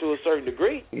industry to a certain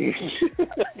degree.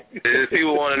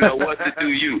 People want to know what to do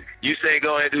you. You say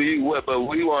go and do you what, but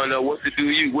we want to know what to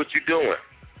do you. What you doing?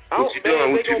 What you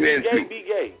doing? What you into? Be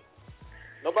gay.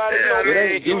 Nobody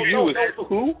do you is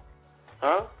who?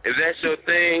 Huh? If that's your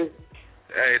thing,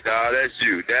 hey, dog, that's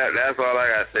you. That's all I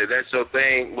gotta say. That's your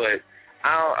thing, but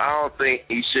I don't think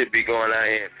he should be going out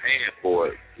here and paying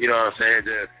for it. You know what I'm saying?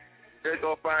 Just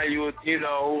go find you, you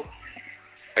know,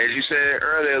 as you said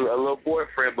earlier, a little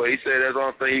boyfriend, but he said that's the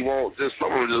only thing he wants just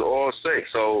from him, just all sex.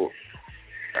 So,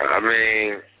 I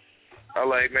mean, I'm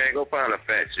like, man, go find a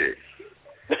fat chick.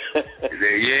 You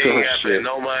ain't got to spend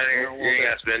no money. You ain't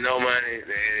got to spend no money.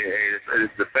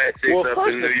 The fat chicks up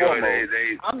in New York,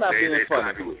 I'm not being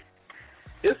funny.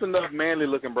 It's enough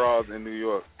manly-looking bras in New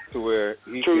York to where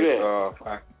he can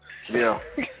find. Yeah.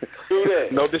 True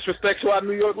that. No disrespect to our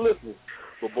New York listeners,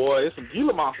 but boy, there's some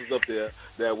Gila monsters up there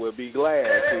that would be glad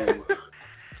to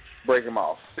break him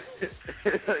off.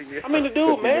 I mean, the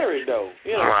dude married though.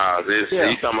 You know. Wow,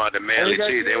 you talking about the manly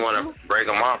chick? They want to break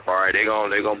him off. All right, they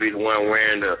gonna be the one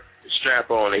wearing the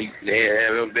strap on. They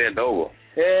have him bent over.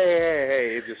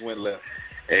 Hey, it just went left.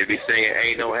 They be singing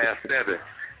 "Ain't No Half Stepping."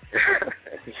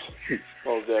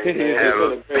 Most definitely, man. It's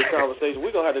been a great conversation.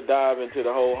 We're gonna have to dive into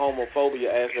the whole homophobia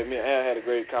aspect. Me and Al had a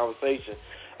great conversation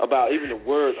about even the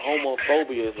word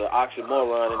homophobia is an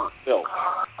oxymoron in itself.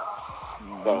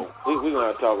 So we're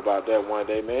going to talk about that one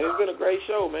day, man. It's been a great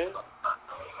show, man.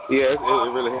 Yeah, it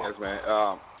really has, man.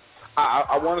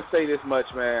 I want to say this much,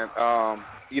 man.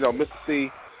 You know, Mr.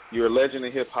 Cee, you're a legend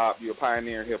in hip-hop. You're a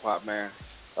pioneer in hip-hop, man.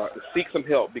 Seek some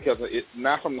help because it's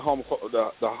not from the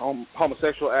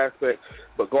homosexual aspect,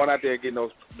 but going out there and getting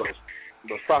those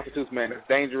prostitutes, man, it's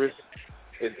dangerous.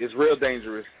 It's real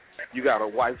dangerous. You got a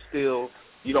wife still.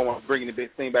 You don't want to bring the big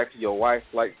thing back to your wife.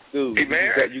 Like, dude, he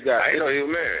married. I didn't know he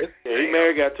was married. He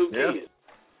married, got 2 kids.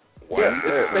 Wow. Yeah, it's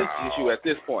a safety issue at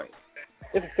this point.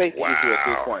 It's a safety issue at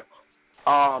this point.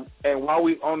 And while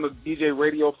we on the DJ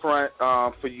radio front,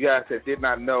 for you guys that did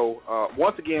not know,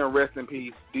 once again, rest in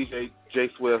peace, DJ J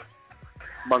Swift,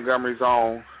 Montgomery's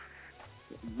own,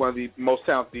 one of the most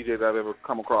talented DJs I've ever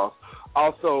come across.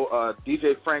 Also,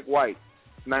 DJ Frank White,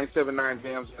 979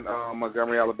 Jams in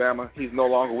Montgomery, Alabama. He's no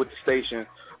longer with the station,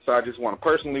 so I just want to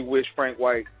personally wish Frank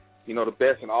White, you know, the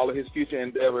best in all of his future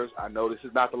endeavors. I know this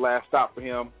is not the last stop for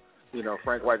him. You know,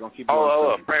 Frank White gonna keep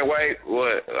doing Frank White,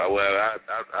 what? Well, go ahead.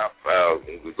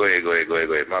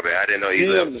 My bad. I didn't know he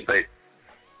left the state.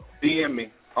 DM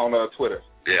me on Twitter.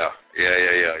 Yeah.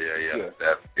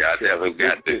 I definitely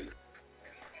got this.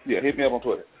 Yeah, hit me up on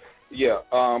Twitter. Yeah,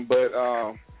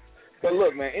 but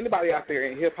look, man, anybody out there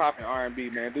in hip-hop and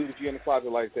R&B, man, dude, if you're in the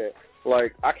closet like that,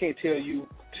 like, I can't tell you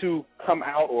to come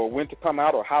out or when to come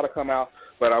out or how to come out,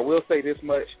 but I will say this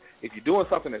much. If you're doing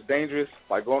something that's dangerous,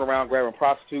 like going around grabbing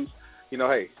prostitutes, you know,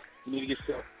 hey, you need to get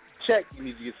yourself checked. You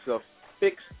need to get yourself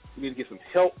fixed. You need to get some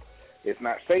help. It's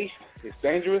not safe. It's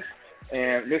dangerous.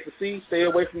 And Mr. Cee, stay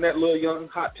away from that little young,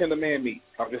 hot, tender man meat.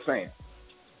 I'm just saying.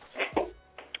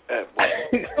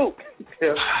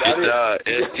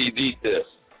 STD test.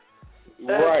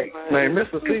 Right. Man,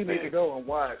 Mr. Cee need to go and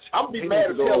watch. I'm going to be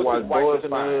mad as hell if his wife is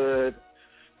fine.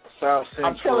 South Central.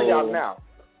 I'm telling y'all now.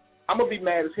 I'm going to be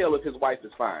mad as hell if his wife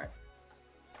is fine.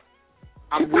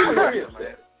 I'm really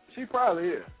upset. She probably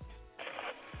is.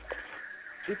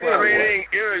 I mean,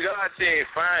 God saying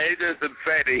fine. It's just the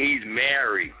fact that he's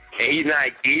married and he's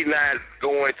not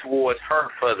going towards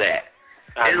her for that.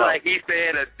 It's like he's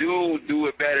saying a dude do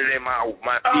it better than my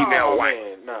female wife.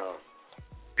 Man, no.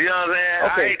 You know what I'm saying?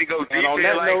 Okay. I hate to go deep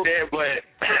in like that, but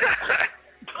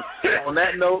on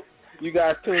that note, you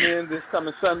guys tune in this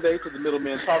coming Sunday to the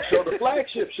Middleman Talk Show, the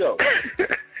flagship show.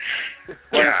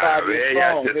 Yeah, man,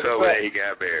 y'all just told me he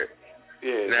got married.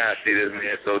 Yeah. Now I see this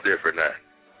man so different now.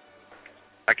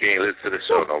 I can't listen to the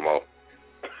show no more.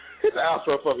 It's an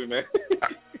outro for me, man.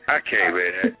 I can't,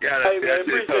 man. Y'all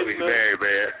just told me he's married,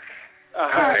 man. All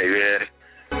right, man.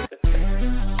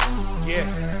 Yeah.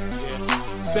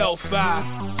 Felt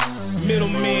 5.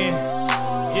 Middleman.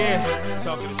 Yeah.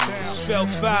 Talking to town. Felt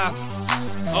 5.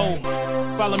 Oh,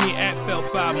 follow me at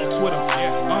Felt5 on Twitter.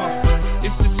 Yeah.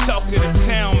 It's the talk of the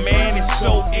town, man. It's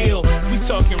so ill. We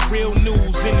talking real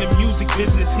news in the music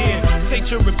business here. Take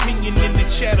your opinion in the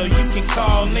chat or you can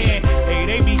call in. Hey,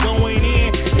 they be going in.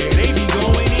 Yeah, they be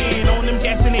going in on them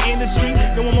cats in the industry.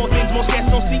 Doing more things most cats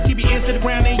don't see. Keep your ears to the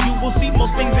ground and you will see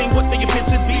most things ain't what they appear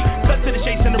to be. Cut to the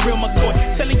chase and the real McCoy.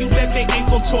 Telling you that they ain't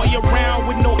gon' toy around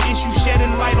with no issue.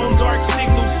 Shedding light on dark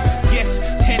signals. Yes,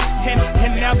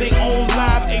 and now they on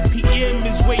live. 8 p.m.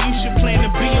 is where you should plan to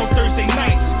be on Thursday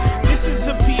nights. This is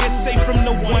a PSA from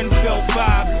the one Felt 5.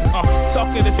 Talk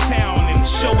of the town and the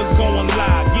show is going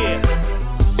live.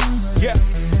 Yeah.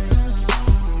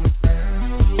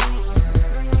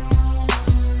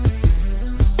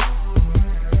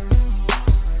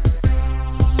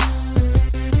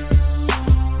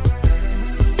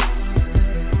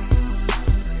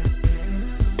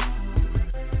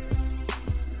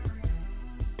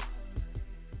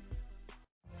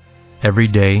 Every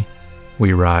day,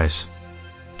 we rise,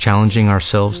 challenging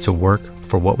ourselves to work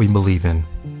for what we believe in.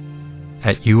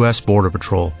 At U.S. Border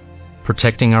Patrol,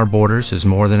 protecting our borders is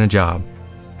more than a job.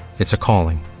 It's a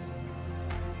calling.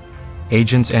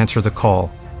 Agents answer the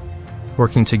call,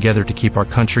 working together to keep our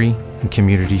country and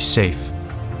communities safe.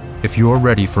 If you are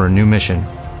ready for a new mission,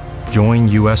 join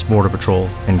U.S. Border Patrol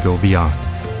and go beyond.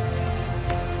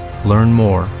 Learn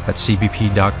more at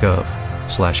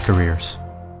cbp.gov/careers.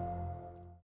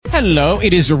 Hello,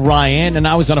 it is Ryan, and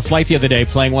I was on a flight the other day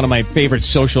playing one of my favorite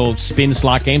social spin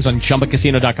slot games on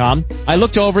ChumbaCasino.com. I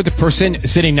looked over the person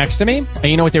sitting next to me, and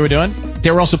you know what they were doing?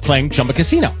 They were also playing Chumba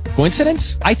Casino.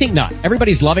 Coincidence? I think not.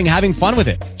 Everybody's loving having fun with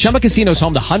it. Chumba Casino is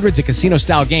home to hundreds of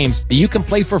casino-style games that you can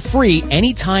play for free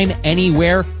anytime,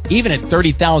 anywhere, even at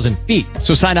 30,000 feet.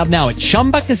 So sign up now at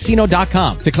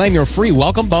ChumbaCasino.com to claim your free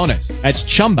welcome bonus. That's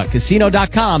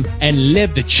ChumbaCasino.com and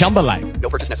live the Chumba life. No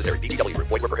purchase necessary. VGW.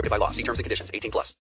 Void where prohibited by law. See terms and conditions. 18+.